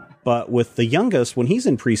 But with the youngest, when he's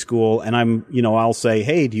in preschool, and I'll say,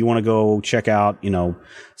 hey, do you want to go check out,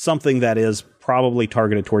 something that is probably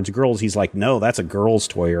targeted towards girls? He's like, no, that's a girl's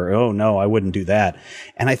toy, or, oh no, I wouldn't do that.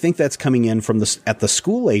 And I think that's coming in from at the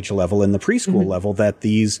school age level and the preschool level, that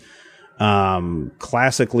these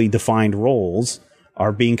classically defined roles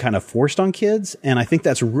are being kind of forced on kids. And I think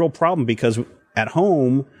that's a real problem, because at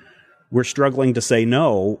home, we're struggling to say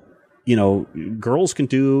no. Girls can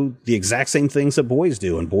do the exact same things that boys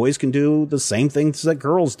do, and boys can do the same things that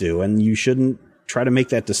girls do. And you shouldn't try to make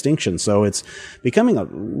that distinction. So it's becoming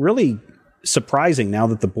really surprising now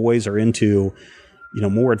that the boys are into,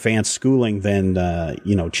 more advanced schooling than,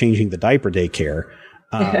 changing the diaper daycare,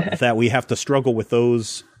 that we have to struggle with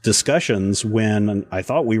those discussions, when I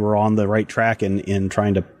thought we were on the right track in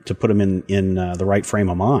trying to put them in the right frame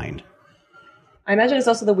of mind. I imagine it's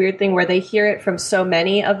also the weird thing where they hear it from so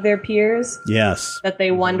many of their peers. Yes. That they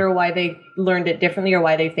wonder why they learned it differently or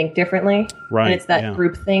why they think differently. Right. And it's that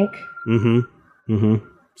group think.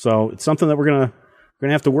 So it's something that we're gonna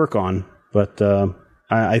have to work on. But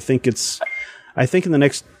I think in the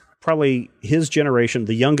next, probably his generation,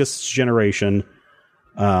 the youngest generation,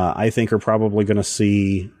 I think are probably going to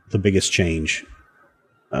see the biggest change.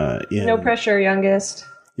 No pressure, youngest.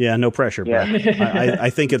 Yeah, no pressure. Yeah. But I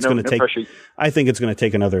think it's going to take. Pressure. I think it's going to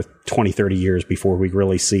take another 20, 30 years before we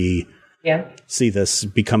really see this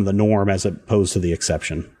become the norm as opposed to the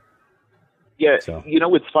exception. Yeah, so.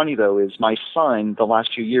 What's funny though is my son, the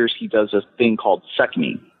last few years, he does a thing called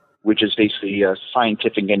SECME, which is basically a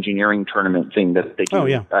scientific engineering tournament thing that they do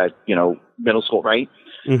at middle school, right?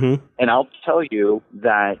 Mm-hmm. And I'll tell you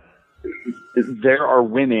that there are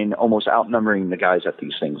women almost outnumbering the guys at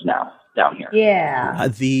these things now down here. Yeah.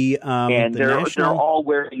 They're all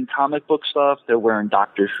wearing comic book stuff. They're wearing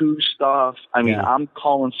Doctor Who stuff. I mean, I'm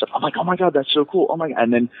calling stuff. I'm like, oh my God, that's so cool. Oh my God.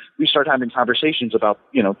 And then we start having conversations about,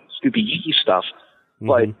 Scooby Geeky stuff. Mm-hmm.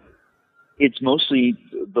 But it's mostly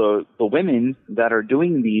the women that are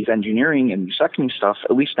doing these engineering and sectioning stuff,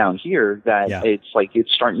 at least down here, that it's like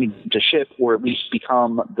it's starting to shift or at least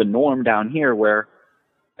become the norm down here where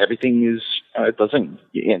everything is it doesn't,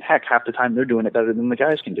 and heck, half the time they're doing it better than the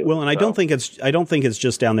guys can do. Well, and I don't think it's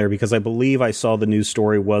just down there, because I believe I saw the news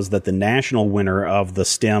story was that the national winner of the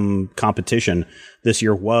STEM competition this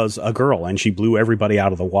year was a girl, and she blew everybody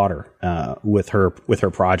out of the water with her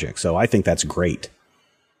project. So I think that's great.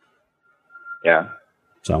 Yeah.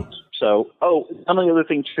 So another other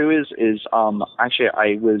thing too is actually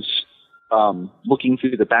I was looking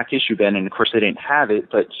through the back issue bin, and of course they didn't have it,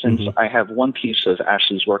 but since I have one piece of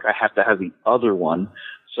Ashley's work, I have to have the other one.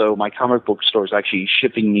 So my comic book store is actually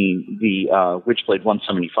shipping me the Witchblade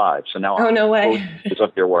 175. So now no way. It's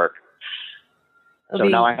of your work. So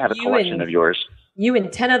now I have a collection of yours. You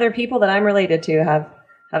and 10 other people that I'm related to have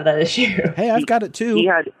that issue. Hey, I've got it too.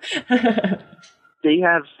 They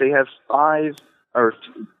have 5 or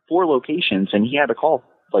 4 locations, and he had to call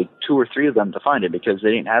like 2 or 3 of them to find it because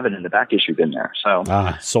they didn't have it in the back issue bin there. So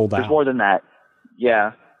sold out. There's more than that.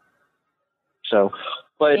 Yeah. So,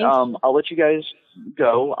 but I'll let you guys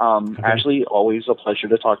go. Okay. Ashley, always a pleasure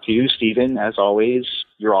to talk to you. Steven, as always,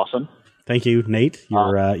 you're awesome. Thank you, Nate.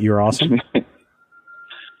 You're awesome.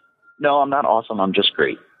 No, I'm not awesome. I'm just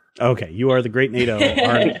great. Okay, you are the great NATO,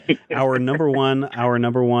 our number one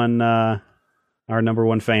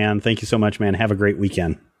fan. Thank you so much, man. Have a great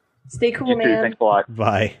weekend. Stay cool, man. Thanks a lot.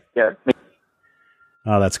 Bye. Yeah.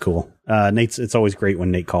 Oh, that's cool. It's always great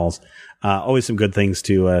when Nate calls. Always some good things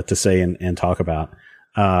to say and talk about.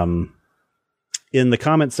 In the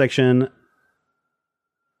comment section,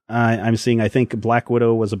 I'm seeing, I think Black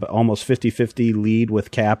Widow was almost 50-50 lead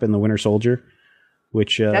with Cap in the Winter Soldier,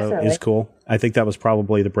 which is cool. I think that was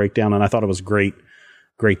probably the breakdown, and I thought it was great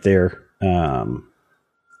there.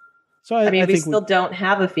 So we still don't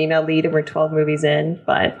have a female lead, and we're 12 movies in,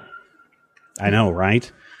 but I know,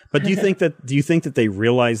 right? But do you think that they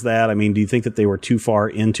realize that? I mean, do you think that they were too far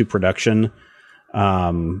into production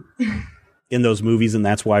in those movies, and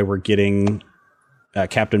that's why we're getting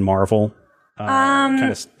Captain Marvel kind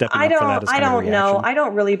of stepping up for that? I don't know. I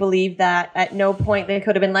don't really believe that. At no point they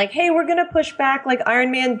could have been like, "Hey, we're going to push back like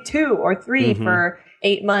Iron Man 2 or 3 for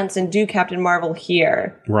 8 months and do Captain Marvel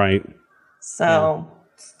here." Right. So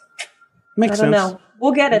makes sense. I don't know.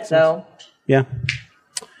 We'll get it though. Yeah.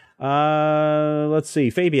 Let's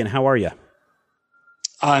see. Fabian, how are you?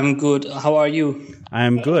 I'm good. How are you?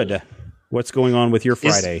 I'm good. What's going on with your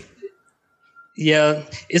Friday?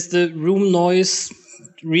 Is the room noise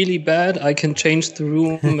really bad? I can change the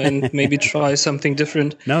room and maybe try something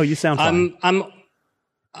different. No, you sound fine.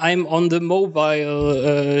 I'm on the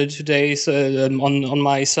mobile today, so on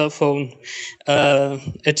my cell phone,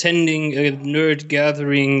 attending a nerd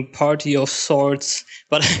gathering party of sorts.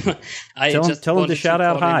 But tell him to shout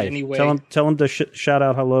out hi. Anyway. Tell him to shout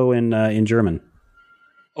out hello in German.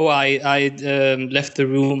 Oh, I left the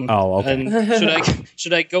room. Oh, okay. And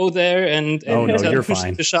should I go there and oh no, tell you're him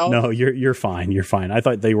fine. To shout? No, you're fine. You're fine. I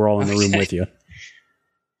thought they were all in the room with you.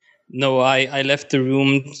 No, I left the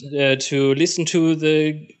room to listen to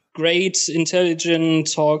the great, intelligent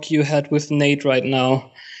talk you had with Nate right now.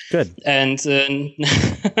 Good. And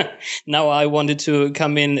now I wanted to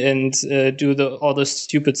come in and do all the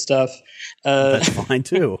stupid stuff. That's fine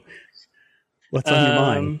too. What's on your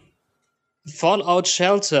mind? Fallout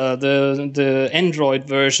Shelter, the Android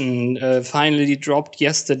version, finally dropped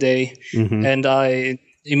yesterday, and I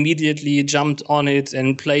immediately jumped on it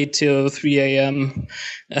and played till 3 a.m.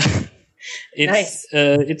 Nice.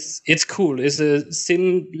 It's cool. It's a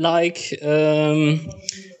sim-like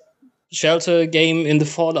Shelter game in the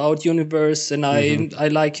Fallout universe, and I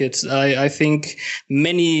like it. I think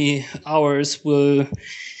many hours will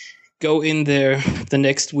go in there the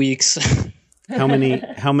next weeks. How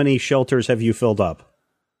many shelters have you filled up?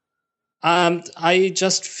 I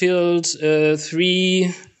just filled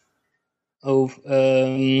 3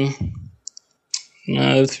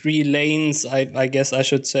 lanes, I guess I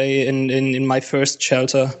should say, in my first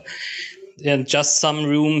shelter. And just some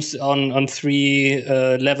rooms on 3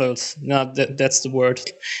 levels. No, that's the word.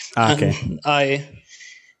 Okay.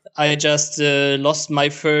 I just lost my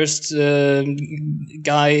first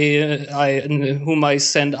guy whom I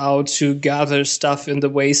sent out to gather stuff in the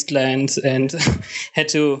wasteland, and had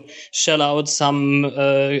to shell out some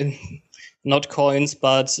not coins,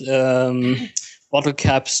 but bottle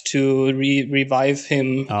caps to revive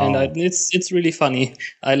him, and it's really funny.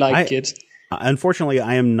 I like it. Unfortunately,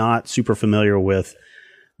 I am not super familiar with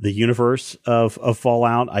the universe of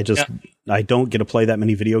Fallout. I don't get to play that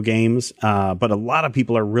many video games, but a lot of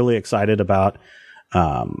people are really excited about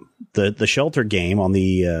the Shelter game on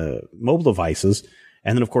the mobile devices,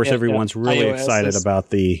 and then of course everyone's really excited about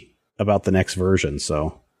the next version.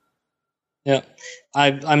 So. Yeah,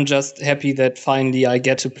 I'm just happy that finally I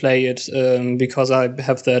get to play it because I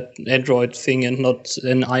have that Android thing and not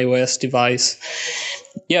an iOS device.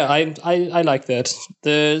 Yeah, I like that.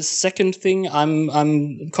 The second thing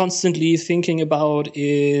I'm constantly thinking about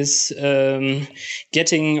is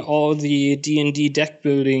getting all the D&D deck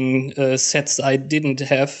building sets I didn't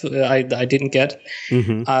have. I didn't get.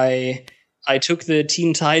 Mm-hmm. I took the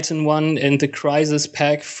Teen Titan one and the Crisis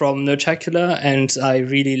pack from Nerdtacular, and I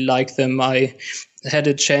really like them. I had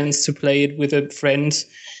a chance to play it with a friend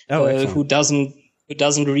who doesn't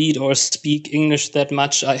read or speak English that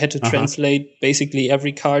much. I had to translate basically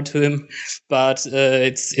every card to him, but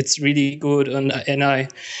it's really good, and I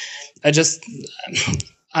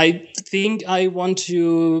think I want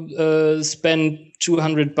to spend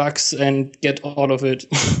 $200 and get all of it.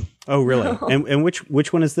 Oh, really? And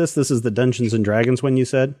which one is this? This is the Dungeons and Dragons one you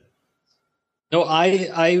said? No, I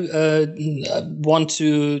want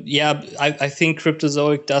to. Yeah, I think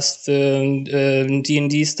Cryptozoic does the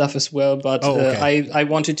D&D stuff as well, but I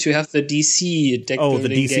wanted to have the DC deck building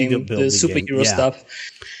the DC game, the superhero stuff.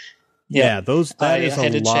 Yeah, that is a lot of fun. I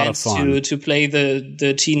had a chance to play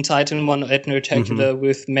the Teen Titan one at Nerdtacular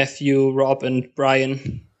with Matthew, Rob, and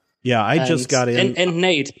Brian. Yeah, I just got in. And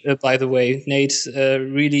Nate, by the way. Nate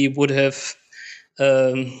really would have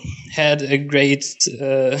had a great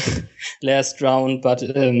last round, but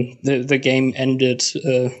the game ended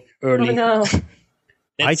early. Oh, no.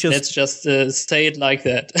 Let's just say it like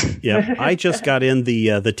that. Yeah, I just got in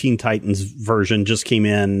the Teen Titans version, just came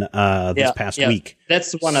in this past week.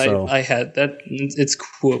 That's the one I had. It's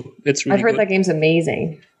cool. It's really I've heard good. that game's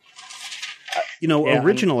amazing.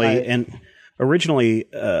 Originally,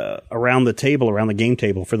 around the game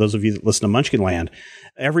table, for those of you that listen to Munchkinland,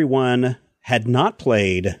 everyone had not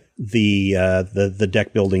played the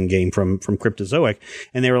deck building game from Cryptozoic,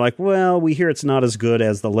 and they were like, "Well, we hear it's not as good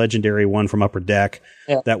as the legendary one from Upper Deck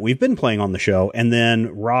that we've been playing on the show." And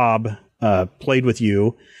then Rob played with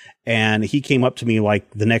you, and he came up to me like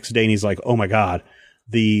the next day, and he's like, "Oh my God,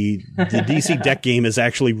 the DC deck game is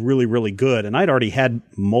actually really, really good." And I'd already had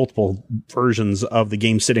multiple versions of the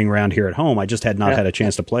game sitting around here at home. I just had not had a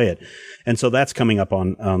chance to play it. And so that's coming up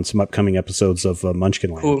on some upcoming episodes of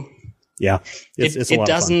Munchkinland. Cool. Yeah. It's a lot of fun. It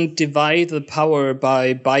doesn't divide the power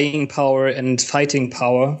by buying power and fighting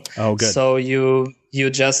power. Oh, good. So you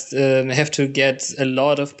just have to get a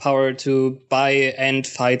lot of power to buy and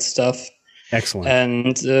fight stuff. Excellent.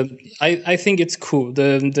 And I think it's cool.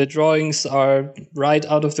 The drawings are right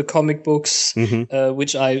out of the comic books,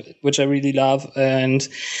 which I really love. And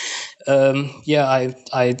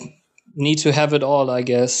I need to have it all, I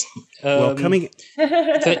guess.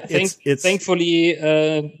 Thankfully,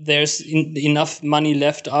 there's enough money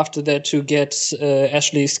left after that to get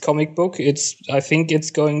Ashley's comic book. I think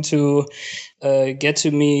it's going to get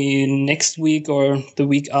to me next week or the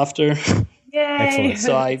week after. Yay! Excellent.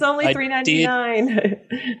 So it's only $3.99.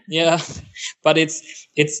 Yeah, but it's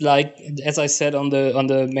like, as I said on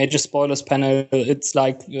the major spoilers panel, it's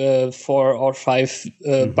like $4 or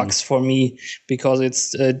 $5 bucks for me, because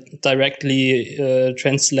it's directly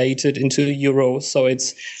translated into euro. So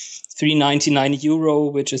it's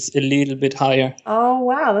 €3.99, which is a little bit higher. Oh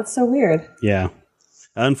wow, that's so weird. Yeah.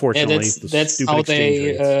 Unfortunately, that's how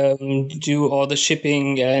they do all the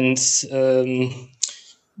shipping and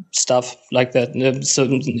stuff like that. So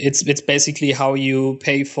it's basically how you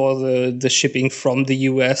pay for the shipping from the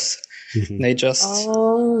US. They just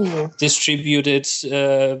distribute it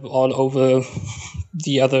all over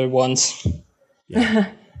the other ones. Yeah.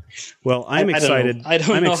 Well, I'm excited. I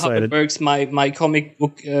don't know how it works. My comic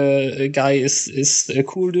book guy is a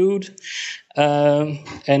cool dude.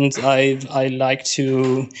 And I like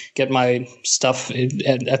to get my stuff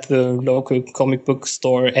at the local comic book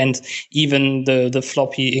store, and even the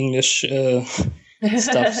floppy English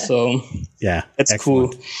stuff. So yeah, it's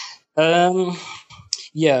excellent. Cool.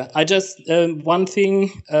 I just one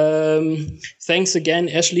thing. Thanks again,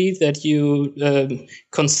 Ashley, that you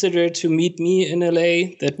considered to meet me in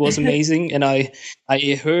LA. That was amazing, and I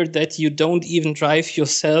heard that you don't even drive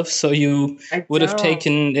yourself, so you would have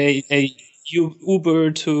taken a you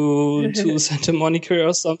Uber to Santa Monica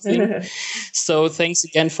or something. So thanks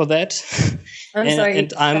again for that. I'm sorry.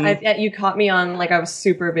 You caught me on like a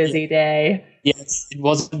super busy day. Yes, it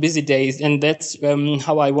was a busy day, and that's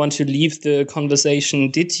how I want to leave the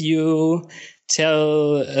conversation. Did you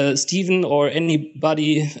tell Stephen or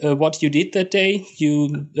anybody what you did that day?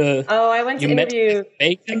 I went to interview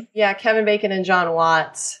Bacon? Yeah, Kevin Bacon and John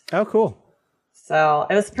Watts. Oh, cool. So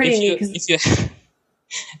it was pretty neat.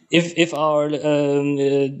 If our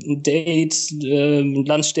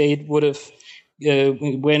lunch date would have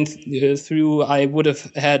went through, I would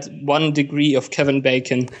have had 1 degree of Kevin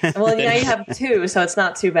Bacon. Well, now you have 2, so it's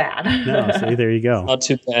not too bad. No, see, there you go. Not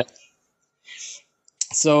too bad.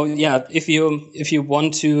 So yeah, if you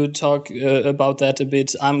want to talk about that a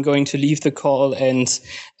bit, I'm going to leave the call and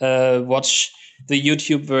watch the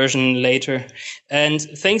YouTube version later. And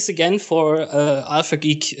thanks again for Alpha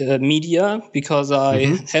Geek Media, because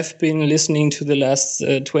I have been listening to the last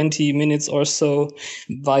 20 minutes or so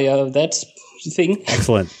via that thing.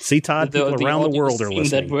 Excellent. See, Todd, people around the world are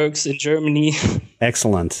listening. That works in Germany.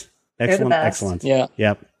 Excellent. Excellent. Yeah.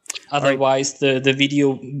 Yep. Otherwise, the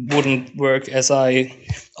video wouldn't work, as I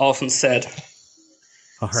often said.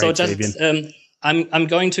 All right, so just I'm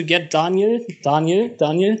going to get Daniel.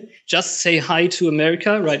 Just say hi to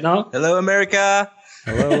America right now. Hello, America.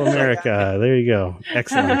 Hello, America. There you go.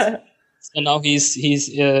 Excellent. And now he's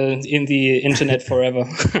in the internet forever.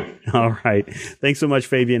 All right. Thanks so much,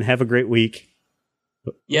 Fabian. Have a great week.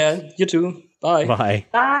 Yeah, you too. Bye. Bye.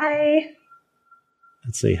 Bye.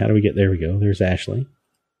 Let's see. How do we get there? We go. There's Ashley.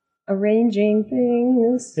 Arranging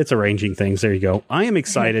things. It's arranging things. There you go. I am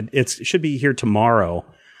excited. It should be here tomorrow,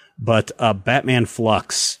 but Batman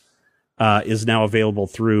Flux is now available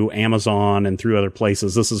through Amazon and through other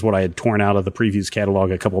places. This is what I had torn out of the previews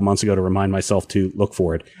catalog a couple of months ago to remind myself to look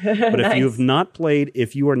for it. But Nice. If you have not played,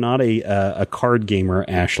 if you are not a card gamer,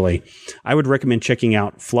 Ashley, I would recommend checking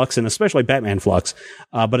out Flux, and especially Batman Flux.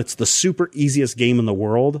 But it's the super easiest game in the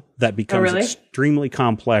world that becomes extremely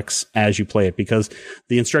complex as you play it, because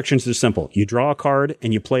the instructions are simple. You draw a card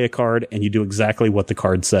and you play a card and you do exactly what the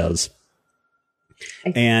card says.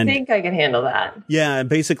 I think I can handle that. Yeah,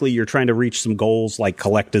 basically you're trying to reach some goals, like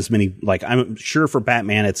collect as many, like I'm sure for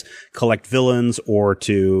Batman it's collect villains or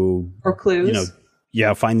clues.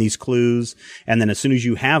 Find these clues. And then as soon as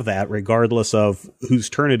you have that, regardless of whose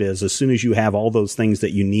turn it is, as soon as you have all those things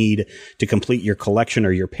that you need to complete your collection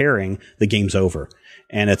or your pairing, the game's over.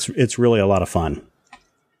 And it's really a lot of fun.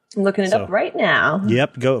 I'm looking it up right now.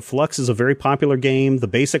 Yep. Flux is a very popular game. The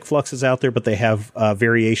basic Flux is out there, but they have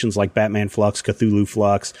variations like Batman Flux, Cthulhu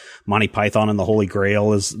Flux, Monty Python and the Holy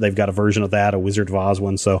Grail they've got a version of that, a Wizard of Oz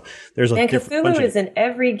one. So there's Cthulhu is in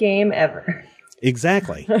every game ever.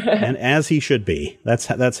 Exactly. And as he should be.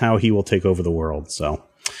 That's how he will take over the world. So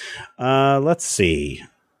let's see.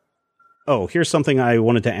 Oh, here's something I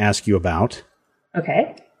wanted to ask you about.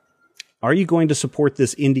 Okay. Are you going to support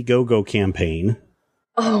this Indiegogo campaign?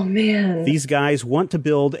 Oh, man. These guys want to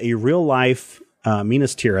build a real-life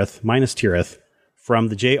Minas Tirith from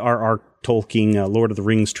the J.R.R. Tolkien Lord of the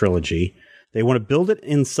Rings trilogy. They want to build it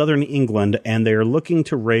in southern England, and they're looking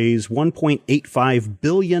to raise 1.85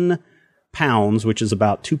 billion pounds, which is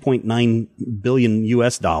about 2.9 billion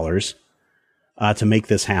US dollars, to make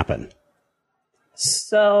this happen.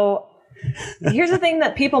 So here's the thing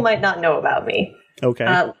that people might not know about me.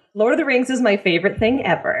 Okay. Lord of the Rings is my favorite thing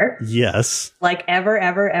ever. Yes. Like ever.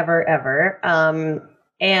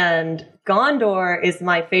 And Gondor is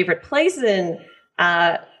my favorite place in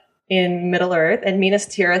Middle Earth, and Minas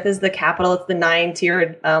Tirith is the capital. It's the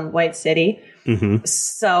 9-tiered white city. Mm-hmm.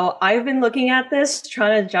 So I've been looking at this,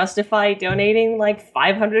 trying to justify donating like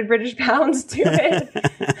 500 British pounds to it.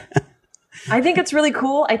 I think it's really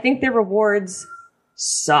cool. I think their rewards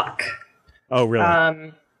suck. Oh,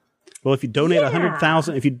 really? Well, if you donate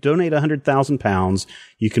 100,000 pounds,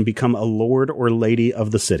 you can become a lord or lady of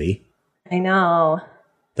the city. I know.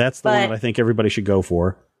 That's the one that I think everybody should go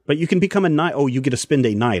for. But you can become a knight. Oh, you get to spend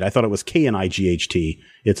a night. I thought it was Knight.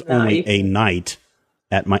 It's only a night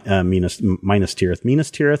at Minas Tirith.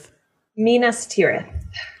 Minas Tirith.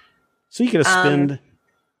 So you get to spend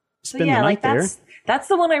the night there. That's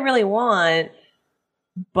the one I really want.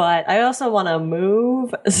 But I also want to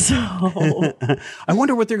move, so... I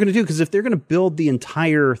wonder what they're going to do, because if they're going to build the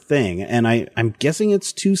entire thing, and I'm guessing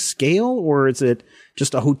it's to scale, or is it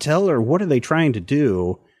just a hotel, or what are they trying to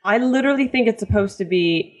do? I literally think it's supposed to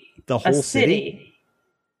be the whole city.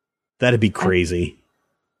 That'd be crazy.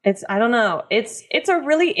 I don't know. It's a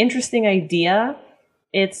really interesting idea.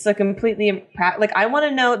 It's a completely I want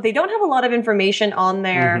to know. They don't have a lot of information on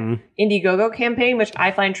their Indiegogo campaign, which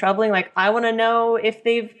I find troubling. Like, I want to know if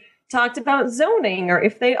they've talked about zoning or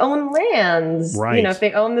if they own lands. Right. You know, if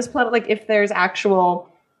they own this planet, like if there's actual,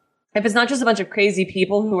 if it's not just a bunch of crazy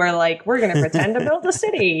people who are like, we're going to pretend to build a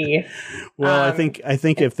city. Well, I think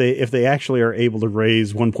if they actually are able to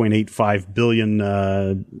raise 1.85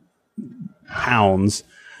 billion pounds,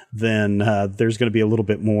 then there's going to be a little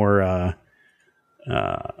bit more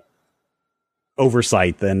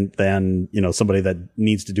oversight than somebody that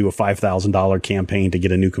needs to do a $5,000 campaign to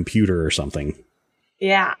get a new computer or something.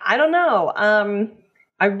 Yeah, I don't know.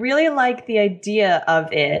 I really like the idea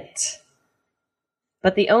of it,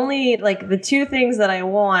 but the two things that I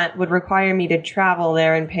want would require me to travel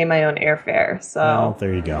there and pay my own airfare. So well,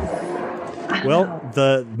 there you go. Well,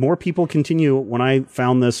 the more people continue. When I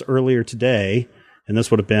found this earlier today, and this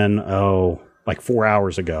would have been like 4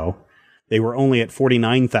 hours ago, they were only at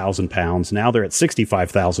 49,000 pounds. Now they're at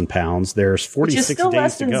 65,000 pounds. There's 46 days to go. Which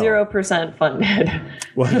is still less than 0% funded.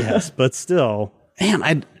 Well, yes, but still,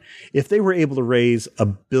 man, if they were able to raise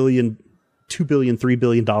 $1 billion, $2 billion, $3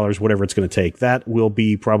 billion, whatever it's going to take, that will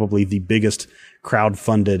be probably the biggest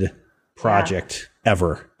crowd-funded project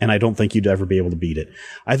ever. And I don't think you'd ever be able to beat it.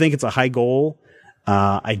 I think it's a high goal.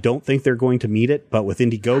 I don't think they're going to meet it, but with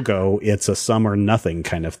Indiegogo, it's a some or nothing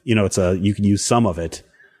kind of, you can use some of it.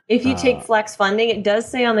 If you take flex funding, it does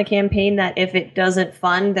say on the campaign that if it doesn't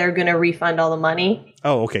fund, they're going to refund all the money.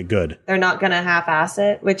 Oh, okay, good. They're not going to half-ass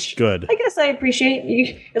it, which good. I guess I appreciate.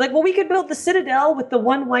 You're like, well, we could build the Citadel with the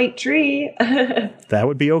one white tree. That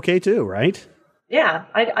would be okay too, right? Yeah,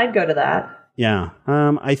 I'd go to that. Yeah.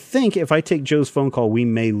 I think if I take Joe's phone call, we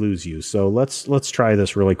may lose you. So let's try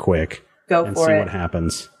this really quick. Go and for see it. what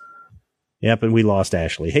happens. Yep, and we lost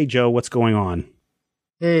Ashley. Hey, Joe, what's going on?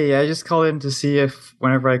 Hey, I just called in to see if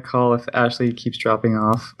whenever I call, if Ashley keeps dropping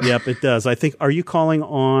off. Yep, it does. I think, are you calling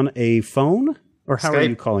on a phone or how Skype. are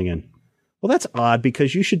you calling in? Well, that's odd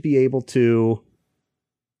because we should be able to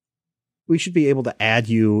add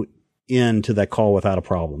you into that call without a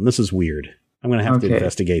problem. This is weird. I'm going to have to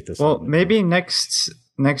investigate this. Well, maybe next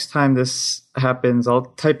time this happens, I'll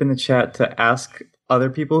type in the chat to ask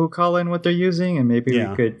other people who call in what they're using, and maybe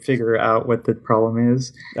we could figure out what the problem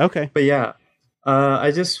is. Okay. But yeah. I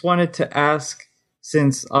just wanted to ask,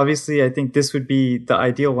 since obviously I think this would be the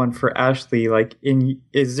ideal one for Ashley, like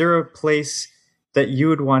is there a place that you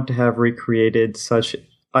would want to have recreated such,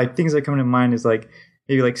 like things that come to mind is like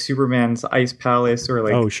maybe like Superman's Ice Palace or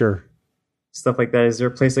like stuff like that. Is there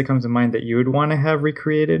a place that comes to mind that you would want to have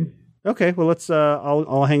recreated? Okay, well let's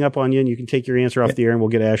I'll hang up on you and you can take your answer off the air and we'll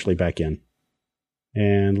get Ashley back in.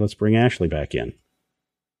 And let's bring Ashley back in.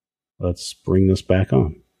 Let's bring this back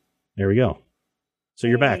on. There we go. So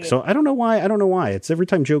you're back. So I don't know why. It's every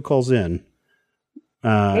time Joe calls in.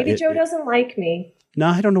 Maybe Joe doesn't like me. No,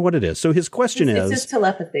 I don't know what it is. So his question it's just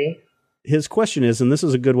telepathy. His question is, and this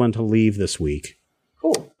is a good one to leave this week.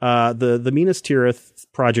 Cool. The Minas Tirith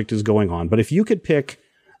project is going on, but if you could pick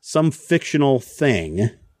some fictional thing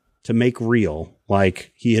to make real,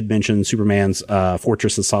 like he had mentioned Superman's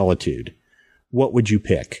Fortress of Solitude, what would you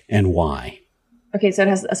pick and why? Okay, so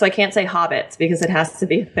I can't say hobbits because it has to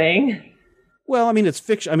be a thing. Well, I mean, it's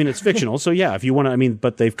fiction. I mean, it's fictional. So yeah, if you want to,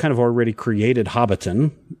 but they've kind of already created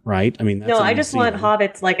Hobbiton, right? I mean, that's I just want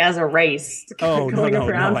hobbits like as a race. Going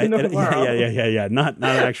around in the world. Yeah. Not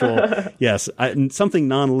actual. Yes, something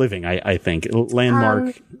non-living. I think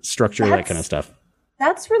landmark structure, that kind of stuff.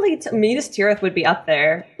 That's really Minas Tirith would be up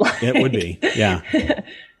there. It would be. Yeah.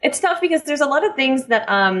 It's tough because there's a lot of things that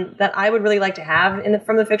that I would really like to have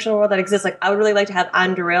from the fictional world that exists. Like I would really like to have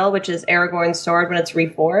Anduril, which is Aragorn's sword when it's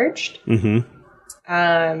reforged. Mm-hmm.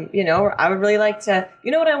 I would really like to.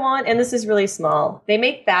 You know what I want, and this is really small. They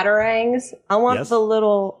make batarangs. I want the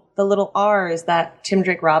little R's that Tim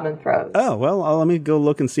Drake Robin throws. Oh well, let me go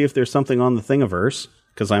look and see if there's something on the Thingiverse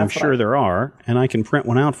because I'm sure there are, and I can print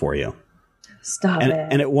one out for you. Stop it.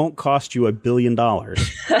 And it won't cost you $1 billion.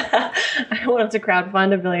 I want to crowdfund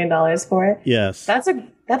 $1 billion for it. Yes. That's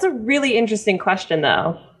a really interesting question,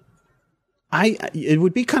 though. It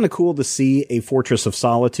would be kind of cool to see a Fortress of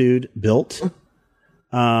Solitude built.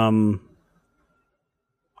 I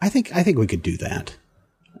think we could do that.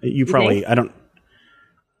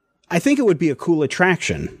 I think it would be a cool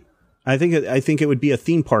attraction. I think it would be a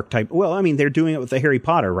theme park type. Well, I mean, they're doing it with the Harry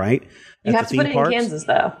Potter, right? You have to put it in Kansas,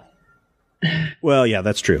 though. Well, yeah,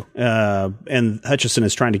 that's true. And Hutchison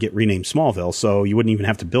is trying to get renamed Smallville, so you wouldn't even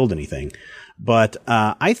have to build anything. But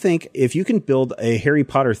I think if you can build a Harry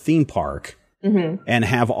Potter theme park and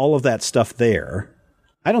have all of that stuff there,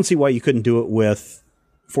 I don't see why you couldn't do it with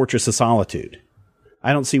Fortress of Solitude.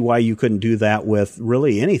 I don't see why you couldn't do that with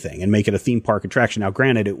really anything and make it a theme park attraction. Now,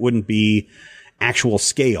 granted, it wouldn't be actual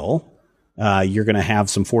scale. You're going to have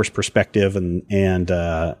some forced perspective and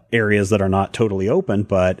areas that are not totally open,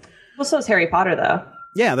 but well, so is Harry Potter, though.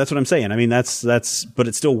 Yeah, that's what I'm saying. I mean, that's, but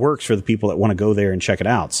it still works for the people that want to go there and check it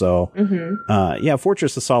out. So, yeah,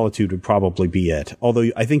 Fortress of Solitude would probably be it. Although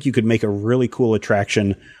I think you could make a really cool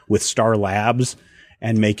attraction with Star Labs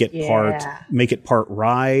and make it part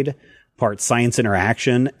ride, part science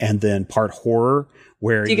interaction, and then part horror.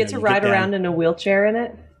 Where do you get to ride around in a wheelchair in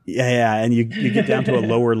it? Yeah, and you get down to a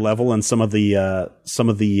lower level, and some of the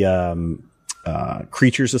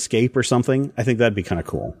creatures escape or something. I think that'd be kind of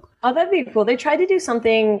cool. Oh, that'd be cool. They tried to do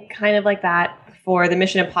something kind of like that for the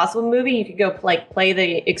Mission Impossible movie. You could go play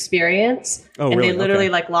the experience, and really? They literally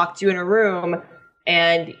locked you in a room,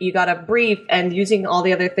 and you got a brief. And using all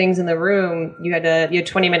the other things in the room, you had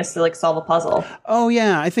 20 minutes to solve a puzzle. Oh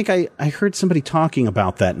yeah, I think I heard somebody talking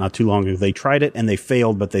about that not too long ago. They tried it and they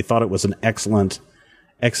failed, but they thought it was an excellent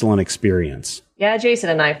experience. Yeah,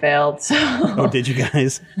 Jason and I failed. So. Oh, did you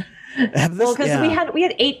guys? Well, because we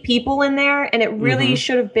had 8 people in there, and it really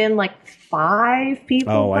should have been 5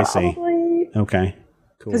 people. Oh, I see. Okay,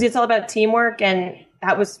 cool. Because it's all about teamwork, and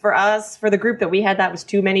that was for us, for the group that we had, that was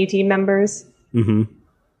too many team members.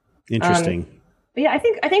 Interesting. But yeah, I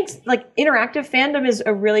think interactive fandom is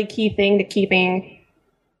a really key thing to keeping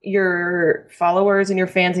your followers and your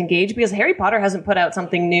fans engaged, because Harry Potter hasn't put out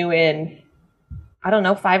something new in, I don't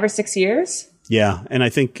know, 5 or 6 years. Yeah, and I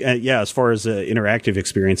think, as far as interactive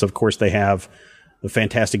experience, of course, they have the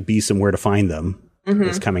Fantastic Beasts and Where to Find Them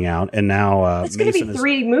is coming out, and now it's going to be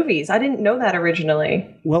 3 movies. I didn't know that originally.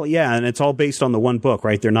 Well, yeah, and it's all based on the one book,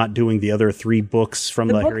 right? They're not doing the other 3 books from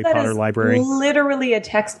the Harry Potter library. Literally a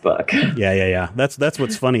textbook. Yeah. That's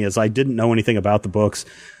what's funny is I didn't know anything about the books.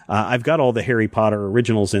 I've got all the Harry Potter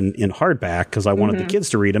originals in hardback because I wanted the kids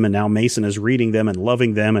to read them, and now Mason is reading them and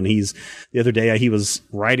loving them. And the other day he was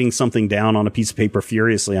writing something down on a piece of paper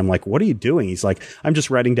furiously. I'm like, what are you doing? He's like, I'm just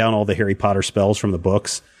writing down all the Harry Potter spells from the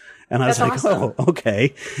books. And I was awesome. Oh,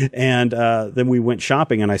 okay. And then we went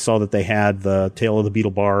shopping, and I saw that they had the Tale of the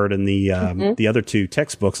Beetle Bard and the other 2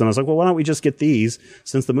 textbooks. And I was like, well, why don't we just get these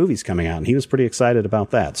since the movie's coming out? And he was pretty excited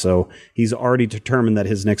about that. So he's already determined that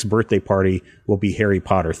his next birthday party will be Harry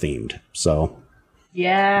Potter themed. So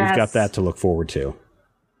yeah, we've got that to look forward to.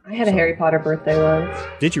 I had a Harry Potter birthday once.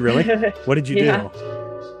 Did you really? What did you do?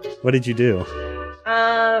 What did you do?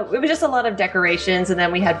 It was just a lot of decorations, and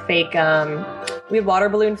then we had we had water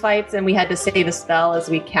balloon fights, and we had to say the spell as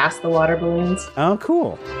we cast the water balloons. Oh,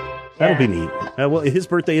 cool. That'll be neat. Well, his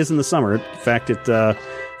birthday is in the summer. In fact,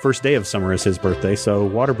 first day of summer is his birthday, so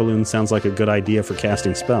water balloon sounds like a good idea for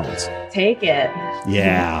casting spells. Take it.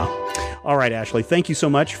 Yeah. All right, Ashley, thank you so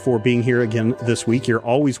much for being here again this week. You're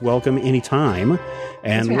always welcome anytime.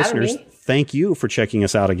 And listeners, thank you for checking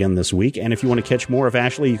us out again this week. And if you want to catch more of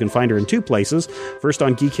Ashley, you can find her in 2 places. First,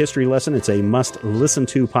 on Geek History Lesson, it's a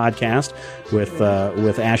must-listen-to podcast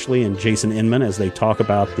with Ashley and Jason Inman as they talk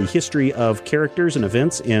about the history of characters and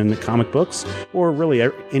events in comic books, or really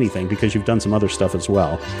anything, because you've done some other stuff as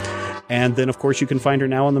well. And then, of course, you can find her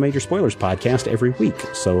now on the Major Spoilers podcast every week.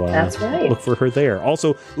 So that's right. Look for her there.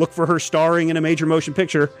 Also, look for her starring in a major motion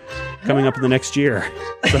picture coming up in the next year.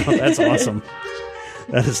 So that's awesome.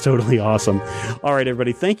 That is totally awesome. All right,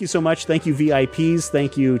 everybody. Thank you so much. Thank you, VIPs.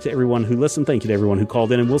 Thank you to everyone who listened. Thank you to everyone who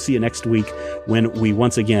called in. And we'll see you next week when we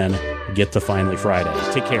once again get to Finally Friday.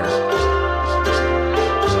 Take care.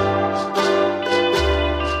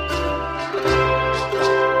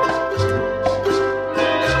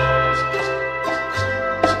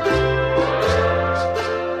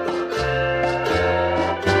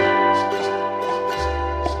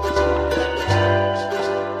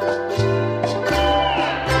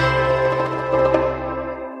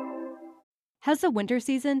 Has the winter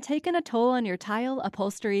season taken a toll on your tile,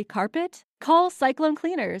 upholstery, carpet? Call Cyclone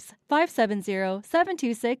Cleaners,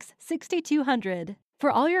 570-726-6200. For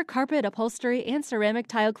all your carpet, upholstery, and ceramic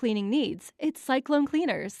tile cleaning needs, it's Cyclone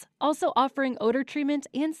Cleaners, also offering odor treatment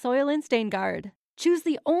and soil and stain guard. Choose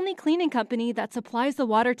the only cleaning company that supplies the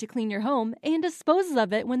water to clean your home and disposes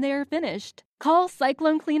of it when they are finished. Call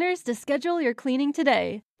Cyclone Cleaners to schedule your cleaning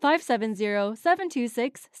today,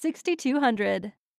 570-726-6200.